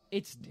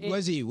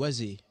 Was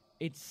he?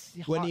 It's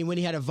when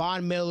he had a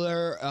Von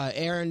Miller,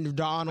 Aaron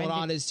Donald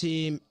on his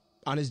team,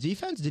 on his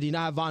defense. Did he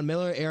not have Von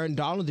Miller, Aaron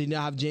Donald? Did he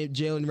not have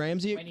Jalen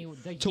Ramsey?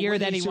 The year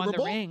that he won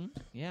the ring,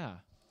 yeah.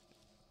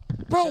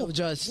 Bro,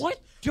 what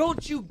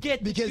don't you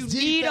get? Because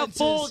you need a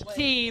full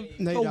team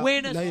to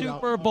win a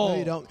Super Bowl. No,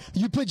 you don't.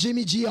 You put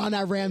Jimmy G on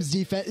that Rams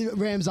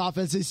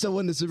offense, they still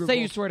win the Super Bowl.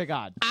 Say you swear to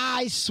God.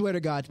 I swear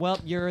to God. Well,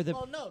 you're the.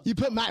 You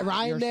put Matt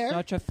Ryan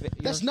there.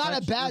 That's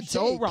not a bad take.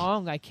 So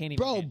wrong. I can't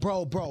even.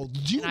 Bro.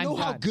 Do you know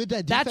how good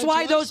that defense That's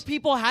why was? those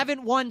people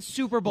haven't won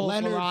Super Bowls.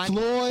 Leonard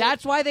Floyd.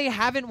 That's why they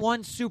haven't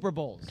won Super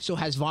Bowls. So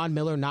has Von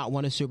Miller not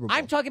won a Super Bowl?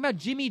 I'm talking about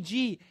Jimmy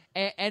G.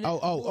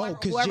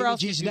 Because Jimmy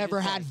G's never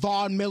had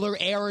Von Miller,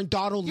 Aaron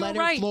Donald,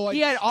 Leonard Floyd.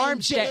 He had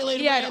Armstead.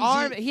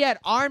 He had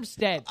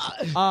Armstead.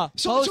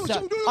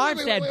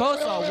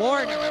 Bosa,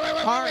 Warren.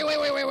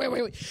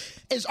 Wait.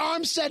 Is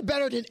Armstead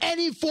better than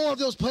any 4 of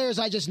those players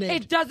I just named?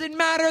 It doesn't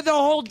matter. The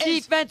whole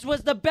defense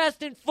was the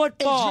best in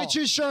football. Is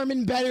Richard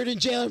Sherman better than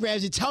Jalen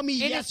Ramsey? Tell me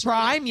yes. In his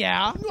prime,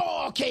 yeah.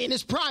 No, okay, in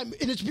his prime.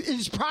 In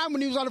his prime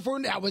when he was on the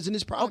 49ers. That was in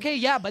his prime. Okay,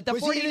 yeah, but the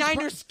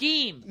 49ers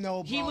scheme.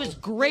 No, bro. He was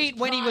great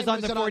when he was on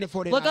the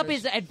 49ers. Look up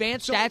his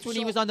advanced stats when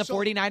he was on the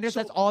 49ers.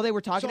 That's all they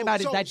were talking about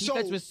is that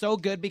defense was so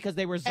good because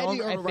they were zone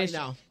efficient. Right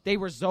now. They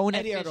were zone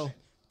efficient.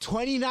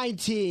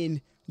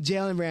 2019...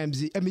 Jalen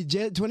Ramsey.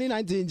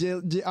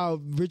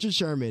 2019 Richard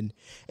Sherman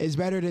is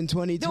better than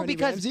 2020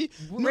 Ramsey.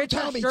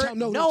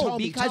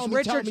 Because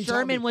Richard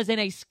Sherman was in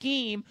a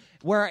scheme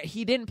where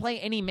he didn't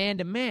play any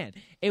man-to-man.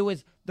 It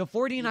was the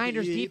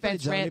 49ers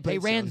defense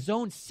ran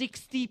zone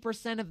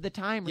 60% of the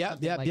time.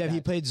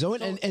 He played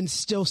zone and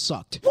still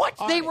sucked. What?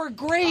 They were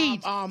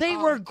great. They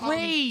were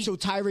great. So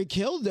Tyreek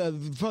Hill, the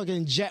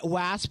fucking jet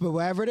wasp or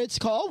whatever it's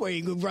called, where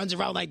he runs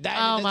around like that.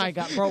 Oh my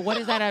God, bro! What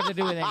does that have to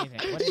do with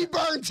anything? He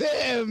burnt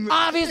him.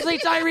 Obviously,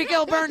 Tyreek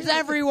Hill burns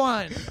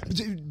everyone.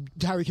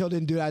 Tyreek Hill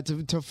didn't do that to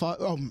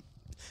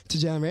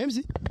Jalen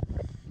Ramsey.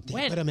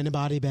 When? Put him in the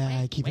body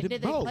bag. When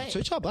did they play?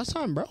 Switch up last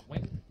time, bro.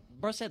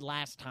 Bro said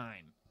last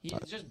time. He's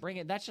just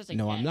bringing. That's just a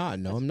no. guess. I'm not.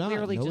 No, I'm not.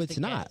 No, it's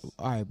not. Guess.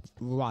 All right,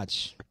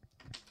 watch.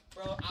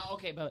 Bro,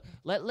 okay, but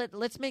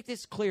let's make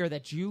this clear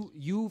that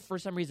you for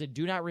some reason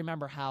do not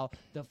remember how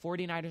the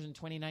 49ers in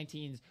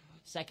 2019's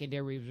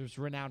secondary was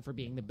renowned for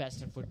being the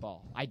best in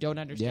football. I don't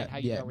understand how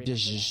you don't remember.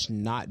 Just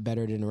not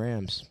better than the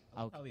Rams.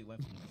 Okay. How we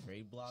went from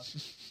trade block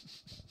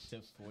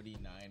to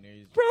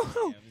 49ers.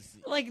 Bro,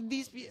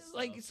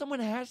 someone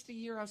has to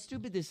hear how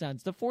stupid this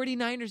sounds. The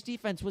 49ers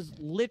defense was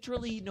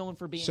literally known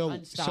for being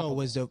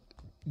unstoppable.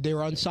 They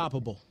were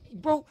unstoppable.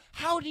 Bro,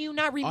 how do you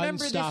not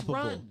remember this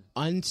run?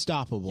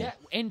 Unstoppable. Yeah,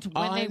 and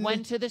when they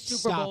went to the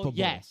Super Bowl,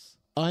 yes.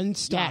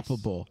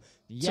 Unstoppable.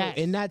 Yes.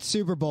 So in that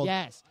Super Bowl.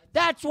 Yes.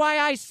 That's why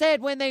I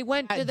said when they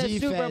went to the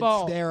Super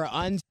Bowl. They were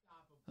unstoppable.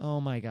 Oh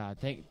my God!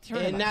 Turn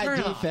him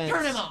off.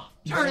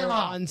 Turn him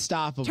off.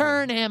 Unstoppable.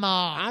 Turn him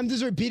off. I'm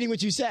just repeating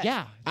what you said.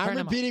 Yeah. I'm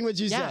repeating what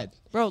you said.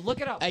 Bro, look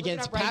it up.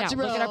 Against Patrick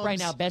Mahomes, look it up right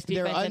now. Best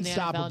defense they're in the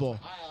unstoppable.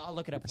 NFL. I'll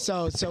look it up.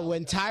 So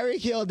when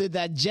Tyreek Hill did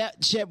that jet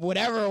chip,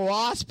 whatever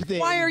wasp thing.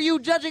 Why are you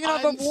judging it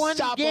off of one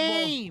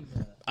game?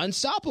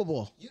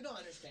 Unstoppable. You don't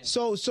understand.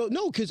 So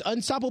no, because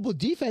unstoppable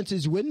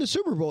defenses win the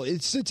Super Bowl.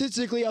 It's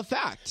statistically a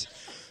fact.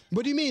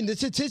 What do you mean? The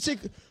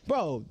statistical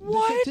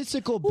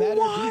better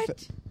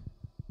defense.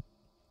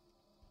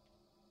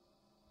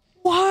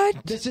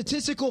 What? The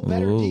statistical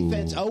better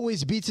defense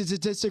always beats the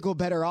statistical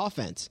better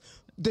offense.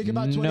 Think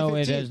about 2015. No,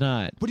 it does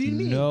not. What do you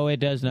mean? No, it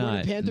does not.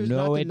 Were the Panthers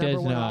not the number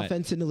one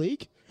offense in the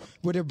league?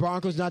 Were the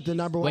Broncos not the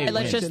number one?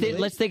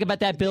 Let's think about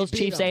that Bills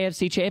Chiefs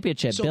AFC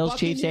Championship. Bills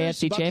Chiefs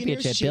AFC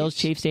Championship. Bills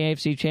Chiefs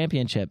AFC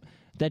Championship.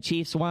 The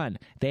Chiefs won.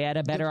 They had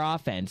a better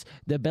offense.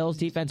 The Bills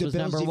defense was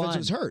number one. The Bills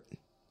defense was hurt.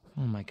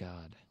 Oh my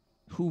God.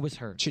 Who was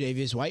hurt?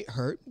 Tre'Davious White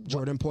hurt.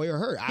 Jordan Poyer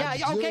hurt.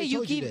 Yeah, okay,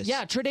 you keep.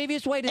 Yeah,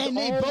 Tre'Davious White is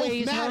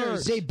always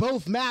hurt. They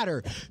both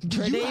matter.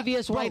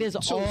 Tre'Davious White is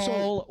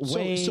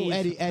always So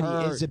Eddie,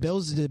 hurt. is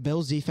the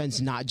Bills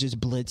defense not just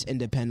blitz and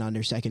depend on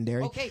their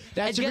secondary? Okay,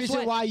 that's the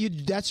reason why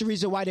That's the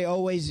reason why they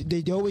always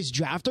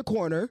draft a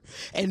corner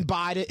and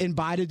buy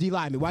the D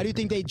lineman. Why do you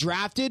think they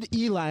drafted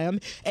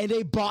Elam and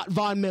they bought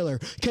Von Miller?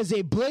 Because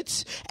they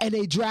blitz and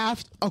they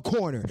draft a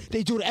corner.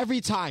 They do it every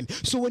time.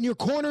 So when your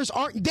corners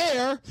aren't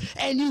there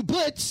and you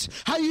blitz,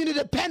 how are you going to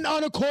depend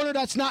on a corner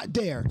that's not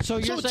there? So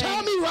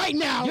tell me right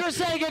now. You're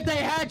saying if they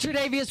had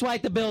Tre'Davious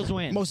White, the Bills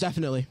win? Most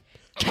definitely.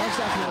 Most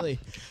definitely.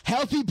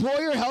 Healthy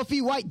Poyer,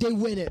 healthy White, they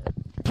win it.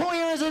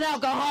 Poyer is an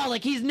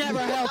alcoholic. He's never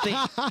healthy.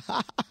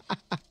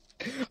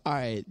 All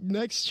right,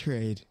 next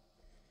trade.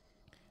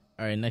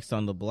 All right, next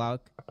on the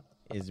block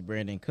is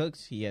Brandon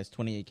Cooks. He has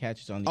 28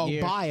 catches on the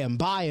year. Buy him.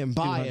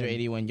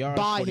 281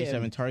 yards,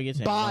 47 targets,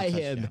 and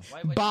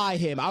Buy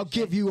him. I'll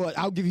give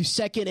you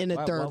second and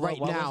a third right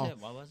now.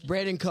 What was it?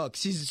 Brandon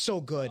Cooks, he's so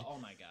good. Oh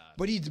my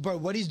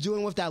God. What he's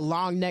doing with that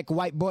long neck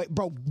white boy,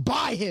 bro,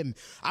 buy him.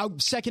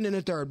 Second and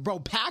a third.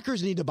 Bro,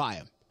 Packers need to buy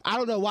him. I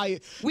don't know why.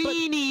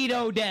 We need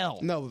Odell.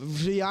 No,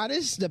 to be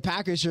honest, the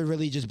Packers should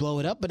really just blow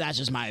it up, but that's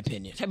just my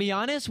opinion. To be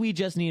honest, we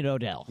just need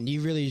Odell.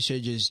 You really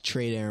should just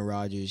trade Aaron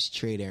Rodgers,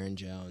 trade Aaron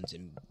Jones,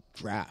 and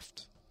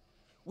draft.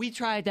 We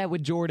tried that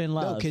with Jordan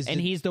Love, and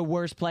he's the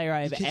worst player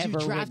I've ever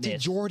drafted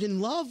witnessed.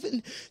 Jordan Love,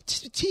 and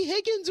T.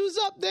 Higgins was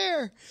up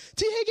there.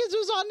 T. Higgins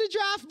was on the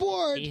draft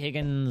board. T.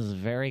 Higgins,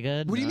 very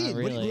good. What do you mean?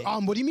 Really.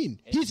 What do you mean?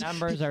 His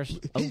numbers are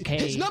okay.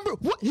 His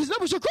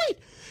numbers are great.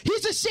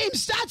 He's the same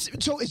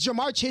stats. So is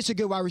Jamar Chase a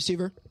good wide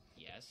receiver?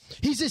 Yes.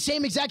 He's the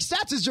same exact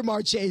stats as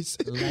Jamar Chase.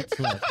 Let's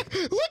look.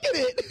 Look at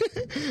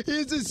it.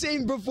 He's the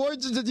same. Before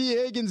T.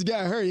 Higgins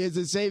got hurt, he has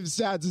the same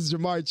stats as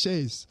Jamar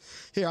Chase.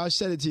 Here, I'll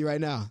send it to you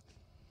right now.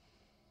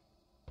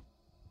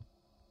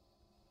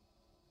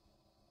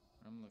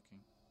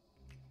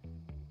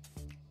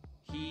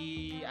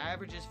 He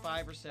averages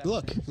 5 or 7.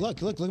 Look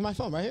at my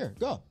phone right here.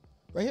 Go.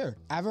 Right here.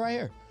 I have it right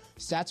here.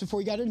 Stats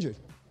before he got injured.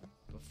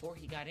 Before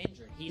he got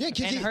injured. He's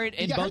been hurt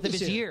in both of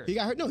his years. He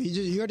got hurt. No,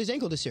 he hurt his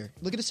ankle this year.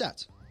 Look at the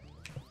stats.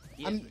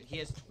 He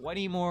has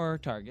 20 more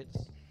targets.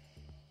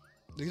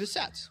 Look at the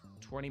stats.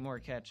 20 more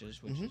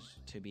catches, which is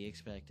to be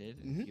expected.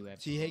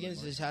 T.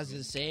 Higgins just has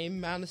the same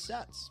amount of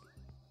stats.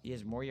 He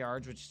has more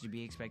yards, which is to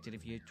be expected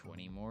if you had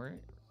 20 more.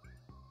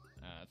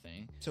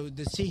 Thing. So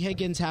does T.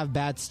 Higgins have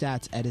bad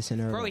stats,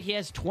 Edison Irvin? Bro, he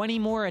has 20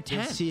 more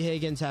attempts. Does T.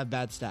 Higgins have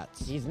bad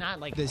stats? He's not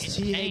like does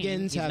T.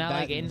 Higgins have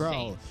bad like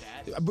bro?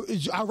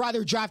 I'd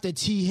rather draft a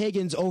T.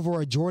 Higgins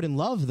over a Jordan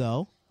Love,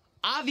 though.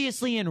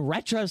 Obviously, in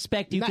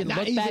retrospect, you can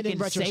look back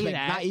and say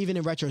that. Not even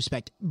in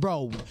retrospect,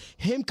 bro.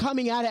 Him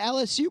coming out of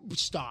LSU,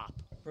 stop.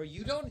 Bro,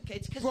 you don't.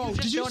 It's because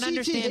you just don't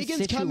understand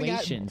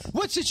situations.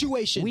 What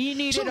situation? We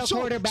needed a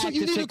quarterback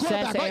to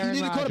success Aaron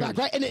You need a quarterback,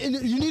 right?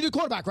 And you need a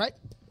quarterback, right?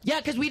 Yeah,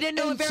 because we didn't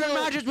know if Aaron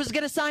Rodgers was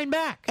going to sign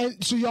back.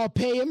 And so y'all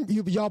pay him?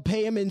 Y'all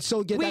pay him and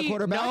still get that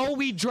quarterback? No,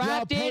 we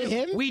drafted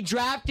him. We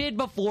drafted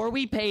before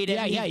we paid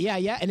him.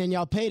 Yeah. And then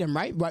y'all paid him,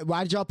 right?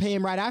 Why did y'all pay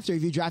him right after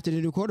if you drafted a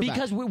new quarterback?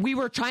 Because we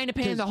were trying to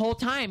pay him the whole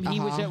time.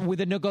 He was with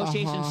the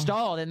negotiation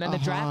stalled, and then the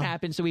draft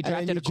happened, so we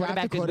drafted a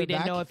quarterback because we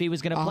didn't know if he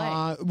was going to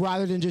play.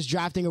 Rather than just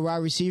drafting a wide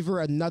receiver,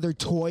 another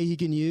toy he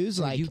can use.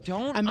 Like you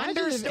don't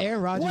understand. If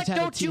Aaron Rodgers had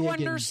don't you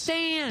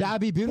understand?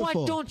 That'd be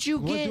beautiful. What don't you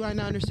get? What do I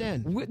not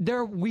understand?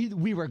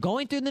 We were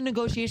going through the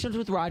negotiations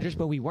with Rodgers,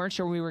 but we weren't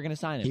sure we were going to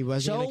sign him. He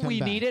wasn't going to come back.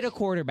 So we needed a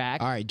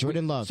quarterback. All right,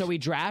 Jordan Love. So we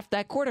draft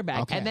that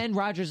quarterback, and then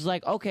Rodgers is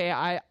like,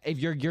 "Okay, if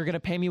you're going to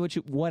pay me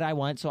what I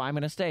want, so I'm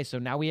going to stay." So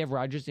now we have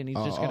Rodgers, and he's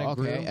just going to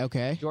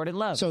groom Jordan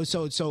Love.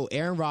 So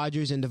Aaron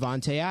Rodgers and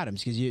Devontae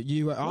Adams, because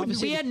you were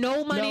obviously we had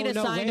no money to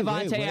sign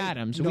Devontae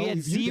Adams. We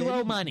had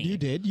zero money. You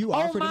did. You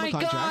offered him a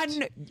contract.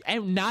 God,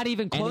 and not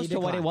even close to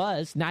what it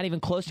was. Not even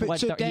close to what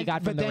he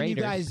got from the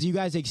Raiders. But then you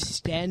guys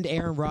extend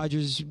Aaron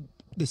Rodgers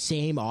the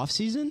same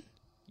offseason?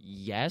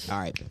 Yes. All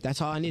right.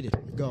 That's all I needed.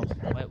 Go.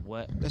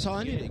 What? That's all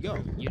I needed. Go.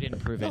 You didn't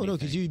prove anything. No,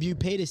 because you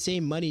pay the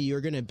same money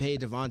you're going to pay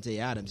Devontae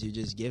Adams. You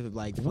just give it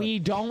like... We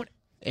don't...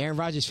 Aaron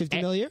Rodgers,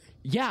 $50 million a year?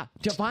 Yeah,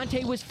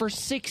 Devontae was for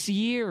 6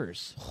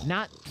 years,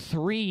 not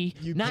 3,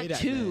 not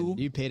 2.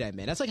 You pay that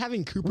man. That's like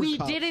having Cooper We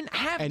Kupp didn't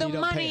have the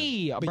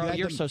money. Bro,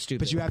 you're so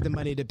stupid. But you have the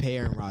money to pay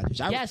Aaron Rodgers.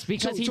 Yes,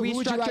 because he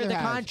restructured the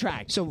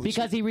contract.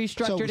 Because he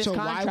restructured his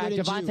contract,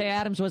 Devontae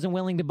Adams wasn't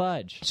willing to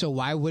budge. So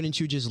why wouldn't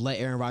you just let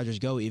Aaron Rodgers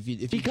go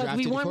because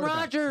we want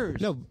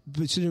Rodgers. No,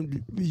 but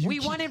we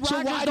wanted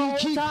Rodgers the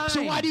whole time.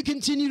 So why do you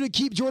continue to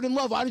keep Jordan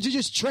Love? Why don't you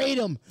just trade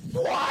him?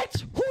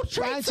 What? Who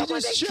traded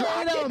someone they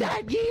drafted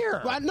that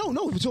year?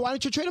 No. So why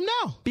don't you trade him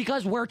now?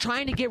 Because we're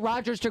trying to get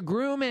Rodgers to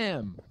groom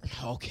him.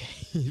 Okay.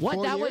 What?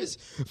 4 years?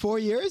 4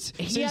 years?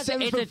 It's a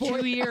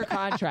 2-year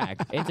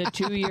contract. It's a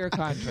 2-year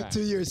contract.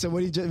 2 years. So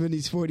when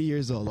he's 40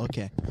 years old.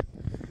 Okay.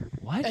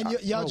 What? And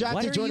y'all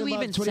drafted Jordan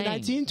Love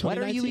 2019? What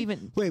are you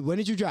even... Wait, when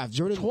did you draft?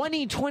 Jordan?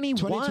 2021.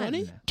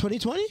 2020?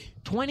 2020?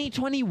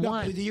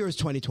 2021. No, the year was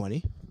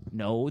 2020.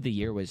 No, the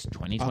year was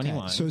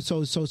 2021. Okay.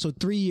 So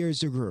 3 years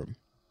to groom.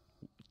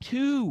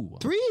 2.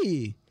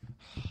 3.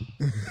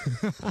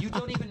 You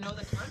don't even know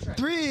the contract.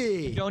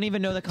 3. You don't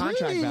even know the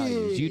contract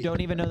values. You don't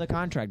even know the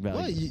contract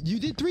values. What? You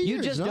did 3 years.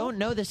 You just don't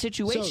know the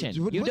situation.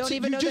 So, you don't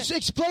even know. You just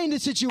explained the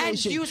situation.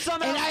 And you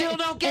somehow still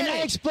don't get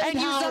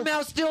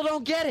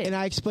it. And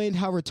I explained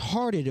how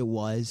retarded it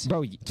was,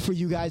 bro, for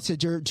you guys to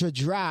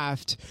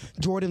draft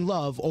Jordan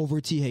Love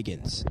over T.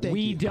 Higgins.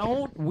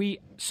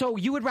 So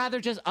you would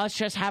rather us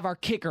just have our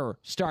kicker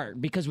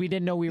start because we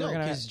didn't know we were going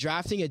to... because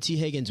drafting a T.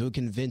 Higgins would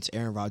convince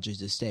Aaron Rodgers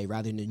to stay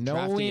rather than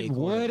drafting a quarterback.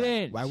 No, it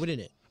wouldn't. Why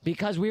wouldn't it?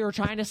 Because we were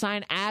trying to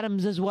sign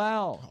Adams as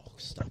well. Oh,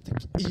 stop.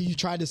 You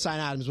tried to sign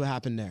Adams. What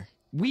happened there?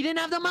 We didn't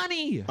have the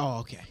money.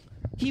 Oh, okay.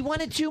 He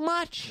wanted too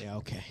much. Yeah,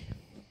 okay.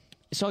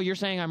 So you're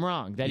saying I'm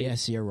wrong?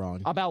 Yes, you're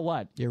wrong. About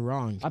what? You're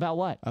wrong. About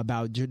what?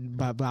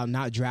 About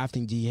not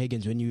drafting D.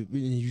 Higgins when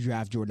you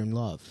draft Jordan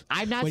Love.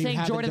 I'm not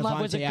saying Jordan Love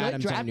was a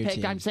good draft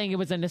pick. I'm saying it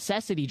was a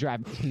necessity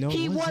draft. No,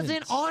 he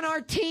wasn't on our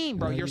team,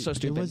 bro. You're so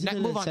stupid.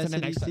 Move on to the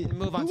next.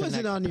 Who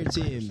wasn't on your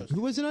team?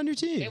 Who wasn't on your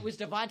team? It was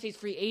Devontae's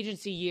free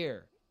agency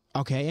year.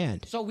 Okay,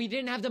 and so we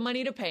didn't have the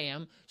money to pay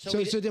him. So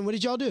then what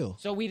did y'all do?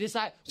 So we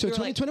decided. So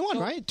 2021,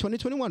 right?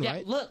 2021, yeah,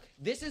 right? Look,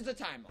 this is the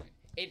timeline.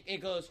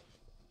 It goes.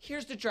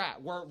 Here's the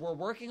draft. We're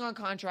working on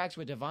contracts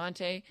with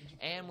Devontae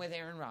and with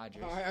Aaron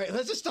Rodgers. All right,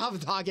 let's just stop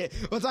talking.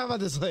 We'll talk about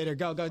this later.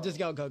 Go. Just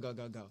go.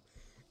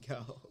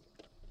 All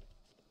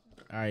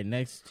right,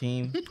 next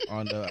team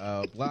on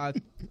the block.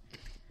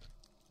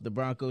 The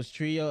Broncos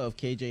trio of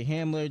KJ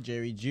Hamler,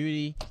 Jerry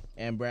Jeudy,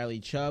 and Bradley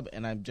Chubb.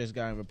 And I've just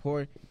got a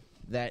report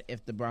that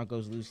if the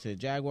Broncos lose to the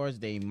Jaguars,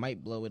 they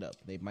might blow it up.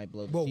 They might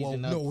blow the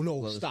season up.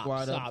 No,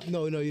 stop.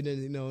 No, you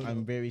didn't. No.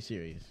 I'm very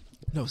serious.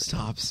 No,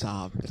 stop.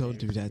 Don't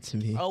do that to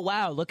me. Oh,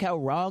 wow. Look how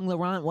wrong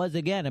Laurent was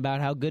again about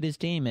how good his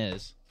team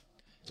is.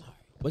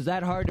 Was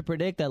that hard to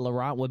predict that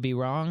Laurent would be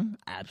wrong?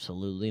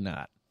 Absolutely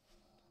not.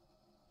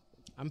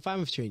 I'm fine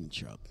with trading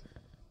Chubb.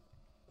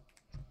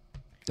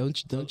 Don't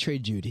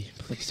trade Jeudy.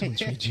 Please don't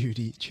trade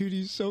Jeudy.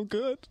 Judy's so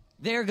good.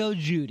 There goes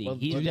Jeudy.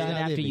 He's done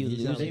after you lose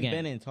again. They've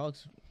been in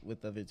talks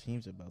with other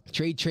teams about that.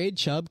 Trade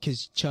Chubb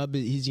because Chubb,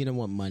 he's going to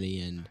want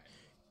money and...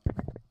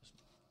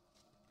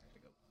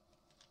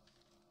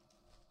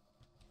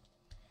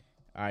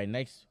 All right,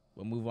 next,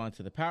 we'll move on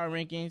to the power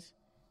rankings.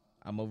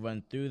 I'm going to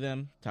run through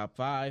them, top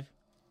 5.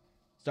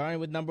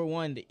 Starting with number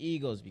 1, the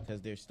Eagles,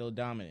 because they're still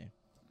dominant.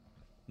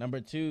 Number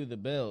 2, the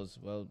Bills.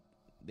 Well,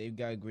 they've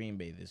got Green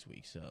Bay this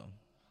week, so.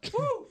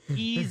 Woo!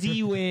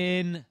 Easy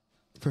win.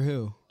 For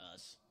who?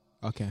 Us.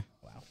 Okay.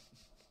 Wow.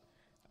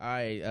 All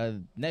right,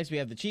 next we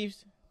have the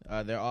Chiefs.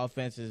 Their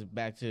offense is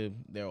back to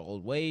their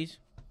old ways.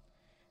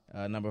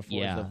 Number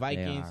 4 is the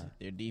Vikings.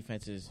 Their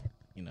defense is...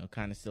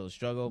 kind of still a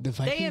struggle.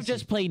 They have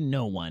just played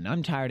no one.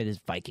 I'm tired of this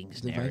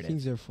Vikings narrative. The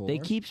Vikings are 4.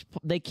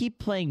 They keep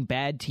playing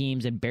bad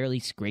teams and barely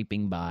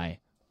scraping by.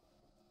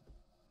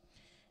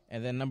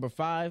 And then number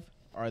 5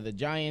 are the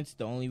Giants.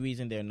 The only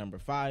reason they're number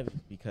 5 is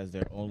because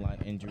their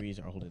O-line injuries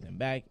are holding them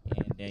back.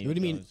 And Daniel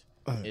Jones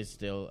is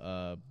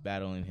still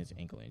battling his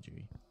ankle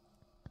injury.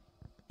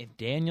 If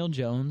Daniel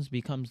Jones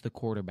becomes the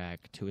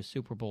quarterback to a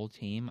Super Bowl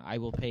team, I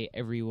will pay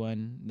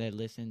everyone that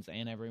listens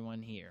and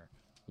everyone here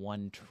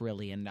 $1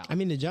 trillion. I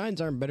mean, the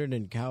Giants aren't better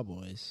than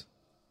Cowboys.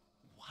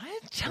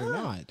 What? They're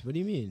not. What do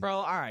you mean, bro?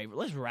 All right,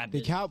 let's wrap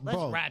this.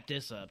 Let's wrap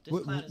this up.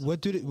 This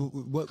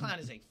clown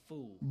is a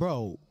fool,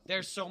 bro.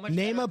 There's so much.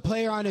 Name a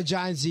player on the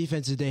Giants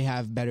defense that they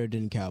have better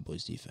than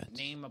Cowboys defense.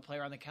 Name a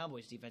player on the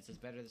Cowboys defense that's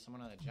better than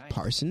someone on the Giants.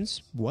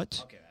 Parsons.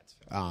 What? Okay, that's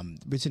fair.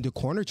 Listen, the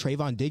corner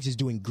Trayvon Diggs is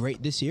doing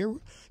great this year,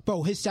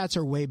 bro. His stats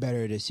are way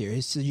better this year.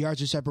 His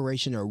yards of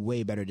separation are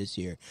way better this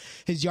year.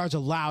 His yards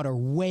allowed are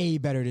way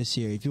better this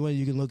year. If you want,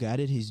 you can look at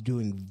it. He's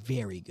doing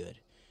very good.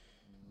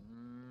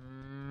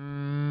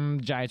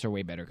 Giants are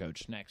way better,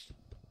 coach. Next.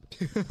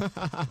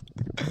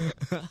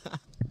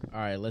 All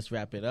right, let's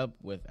wrap it up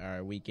with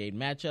our Week 8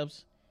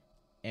 matchups.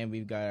 And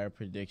we've got our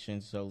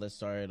predictions, so let's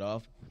start it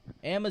off.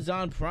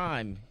 Amazon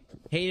Prime.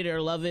 Hate it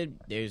or love it,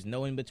 there's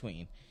no in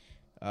between.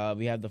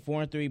 We have the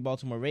 4-3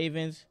 Baltimore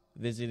Ravens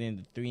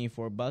visiting the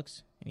 3-4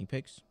 Bucks. Any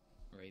picks?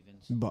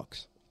 Ravens.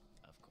 Bucks.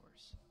 Of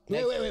course.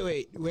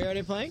 Wait. Where are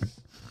they playing?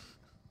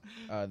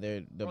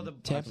 They're the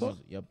Tampa.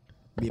 Yep.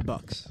 Be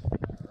Bucks. All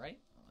right,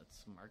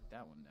 let's mark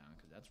that one down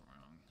because that's wrong.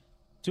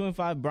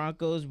 2-5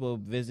 Broncos will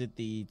visit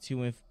the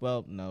 2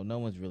 well, no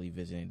one's really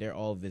visiting. They're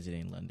all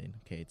visiting London.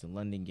 Okay, it's a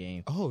London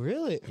game. Oh,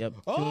 really? Yep.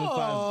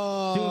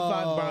 Oh.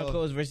 2-5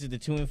 Broncos versus the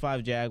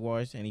 2-5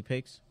 Jaguars. Any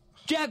picks?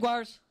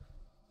 Jaguars.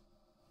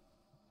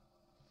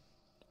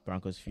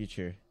 Broncos'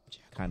 future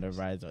kind of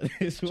rides on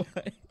this one.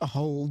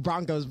 Oh,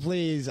 Broncos,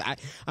 please.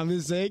 I'm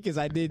just saying because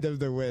I need them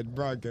to win.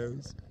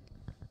 Broncos.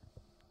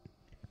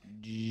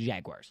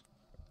 Jaguars.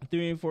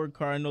 3-4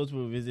 Cardinals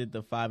will visit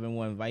the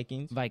 5-1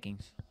 Vikings.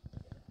 Vikings.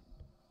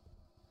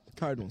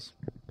 Cardinals.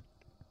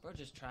 Bro,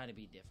 just try to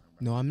be different,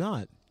 bro. No, I'm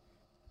not.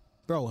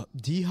 Bro,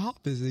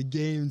 D-Hop is a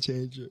game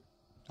changer.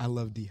 I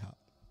love D-Hop.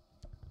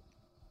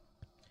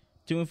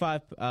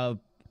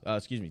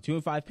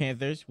 2-5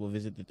 Panthers will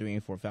visit the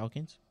 3-4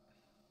 Falcons.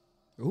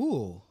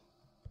 Ooh.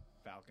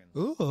 Falcons.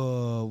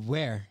 Ooh,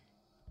 where?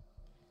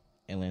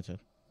 Atlanta.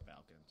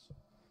 Falcons.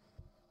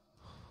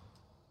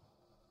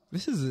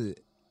 This is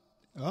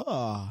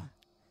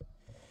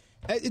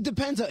It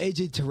depends how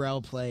AJ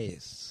Terrell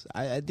plays.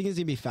 I think it's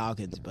gonna be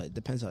Falcons, but it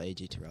depends how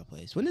AJ Terrell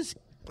plays.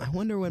 I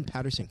wonder when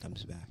Patterson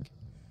comes back.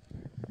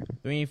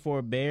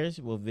 3-4 Bears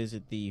will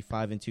visit the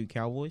 5-2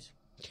 Cowboys.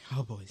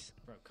 Cowboys.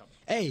 Bro, come on.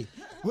 Hey,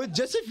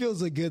 Justin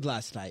Fields looked good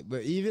last night,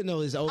 but even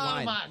though his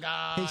O-line, my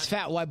God. his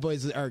fat white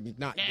boys are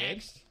not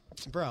Next.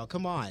 good. Bro,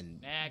 come on.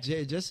 Next.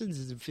 Justin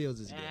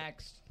Fields is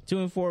Next.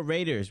 2-4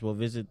 Raiders will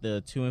visit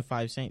the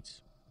 2-5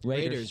 Saints. good.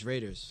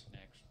 Raiders.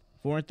 Next.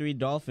 4-3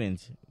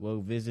 Dolphins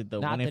will visit the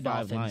Not the 1-5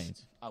 Dolphins.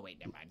 Lions. Oh, wait,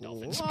 never mind.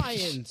 Dolphins.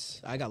 Lions.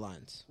 I got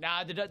Lions.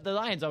 Nah, the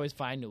Lions always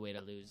find a way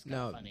to lose. It's kinda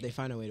No, funny. they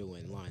find a way to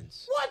win.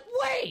 Lions. What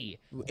way?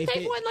 If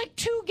They've won like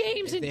 2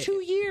 games in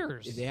 2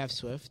 years. If they have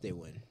Swift, they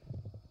win.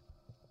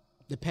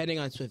 Depending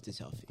on Swift is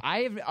healthy.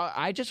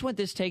 I just want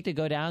this take to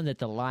go down that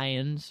the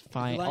Lions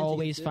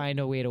always find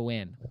a way to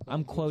win.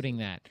 I'm quoting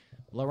that.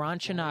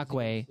 Laurent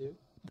Chinakwe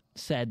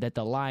said that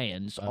the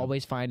Lions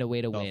always find a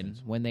way to win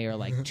when they are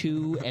like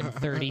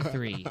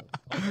 2-33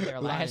 over their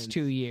last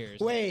 2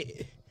 years.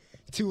 Wait,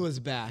 Tua's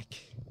back.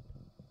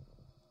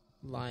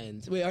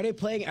 Lions. Wait, are they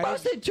playing?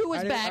 First said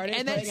Tua's back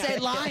and then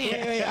said Lions.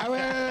 Wait.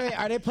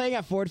 Are they playing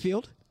at Ford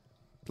Field?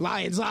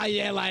 Lions.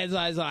 Lions.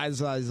 All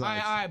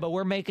right, but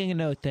we're making a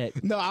note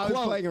that. No, I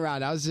was playing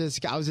around. I was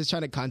just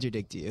trying to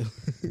contradict you.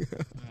 All right,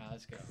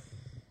 let's go.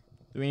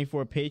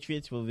 3-4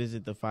 Patriots will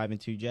visit the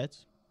 5-2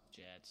 Jets.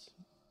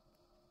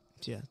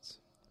 Jets.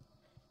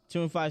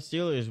 2-5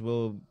 Steelers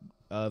will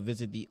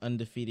visit the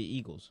undefeated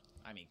Eagles.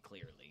 I mean,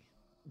 clearly.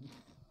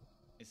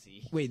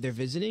 See. Wait, they're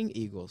visiting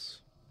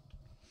Eagles.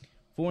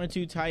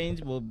 4-2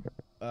 Titans will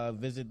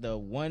visit the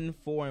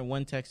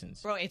 1-4-1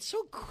 Texans. Bro, it's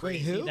so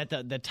crazy who? that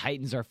the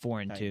Titans are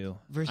 4-2.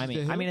 Versus I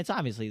the who? mean, it's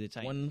obviously the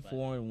Titans.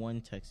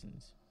 1-4-1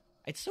 Texans.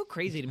 It's so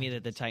crazy to me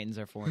that the Titans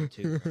are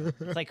 4-2. Bro.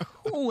 It's like,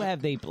 who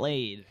have they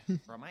played?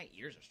 Bro, my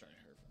ears are starting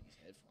to hurt from these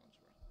headphones,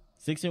 bro.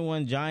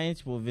 6-1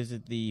 Giants will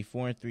visit the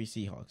 4-3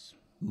 Seahawks.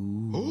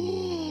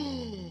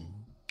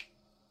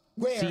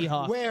 Where?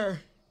 Seahawks. Where?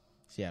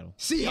 Seattle.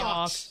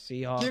 Seahawks.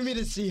 Give me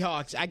the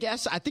Seahawks. I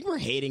think we're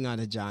hating on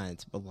the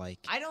Giants, but like,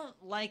 I don't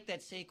like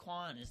that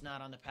Saquon is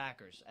not on the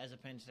Packers as a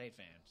Penn State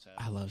fan. So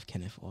I love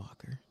Kenneth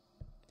Walker.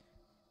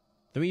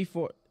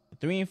 3-4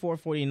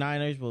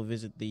 49ers will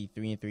visit the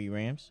 3-3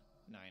 Rams.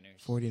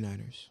 Niners.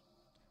 49ers.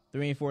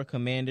 3-4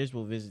 Commanders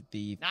will visit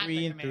the Not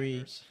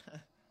 3-3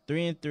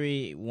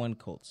 3-3-1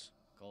 Colts.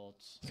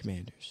 Colts.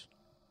 Commanders.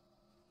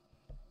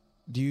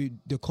 The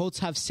Colts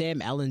have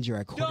Sam Ellinger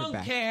at quarterback?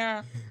 Don't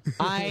care.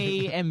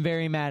 I am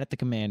very mad at the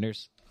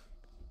Commanders.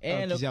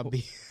 And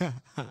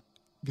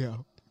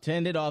Go. to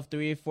end it off,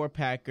 3-4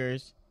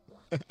 Packers.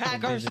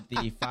 Packers. Visit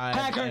the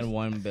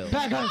 5-1 Bills.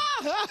 Packers.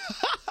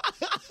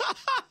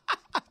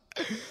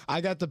 I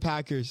got the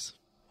Packers.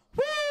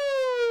 Woo!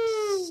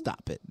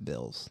 Stop it,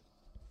 Bills.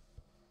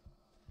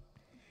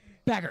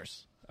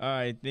 Packers. All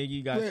right, thank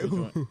you guys for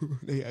joining.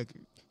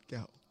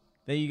 Go.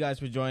 Thank you guys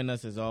for joining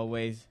us as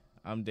always.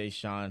 I'm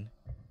Deshaun.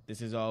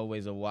 This is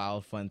always a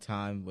wild, fun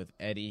time with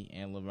Eddie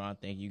and Laurent.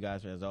 Thank you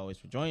guys, as always,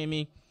 for joining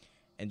me.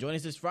 And join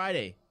us this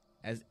Friday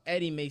as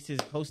Eddie makes his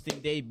hosting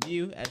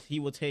debut as he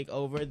will take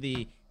over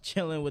the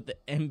Chillin' with the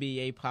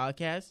NBA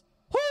podcast.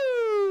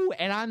 Woo!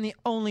 And I'm the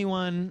only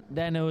one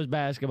that knows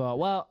basketball.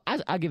 Well,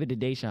 I'll give it to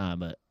Deshaun,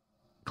 but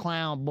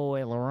Clown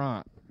Boy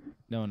Laurent.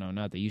 No,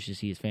 not that you should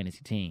see his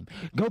fantasy team.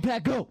 Go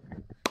Pack, go!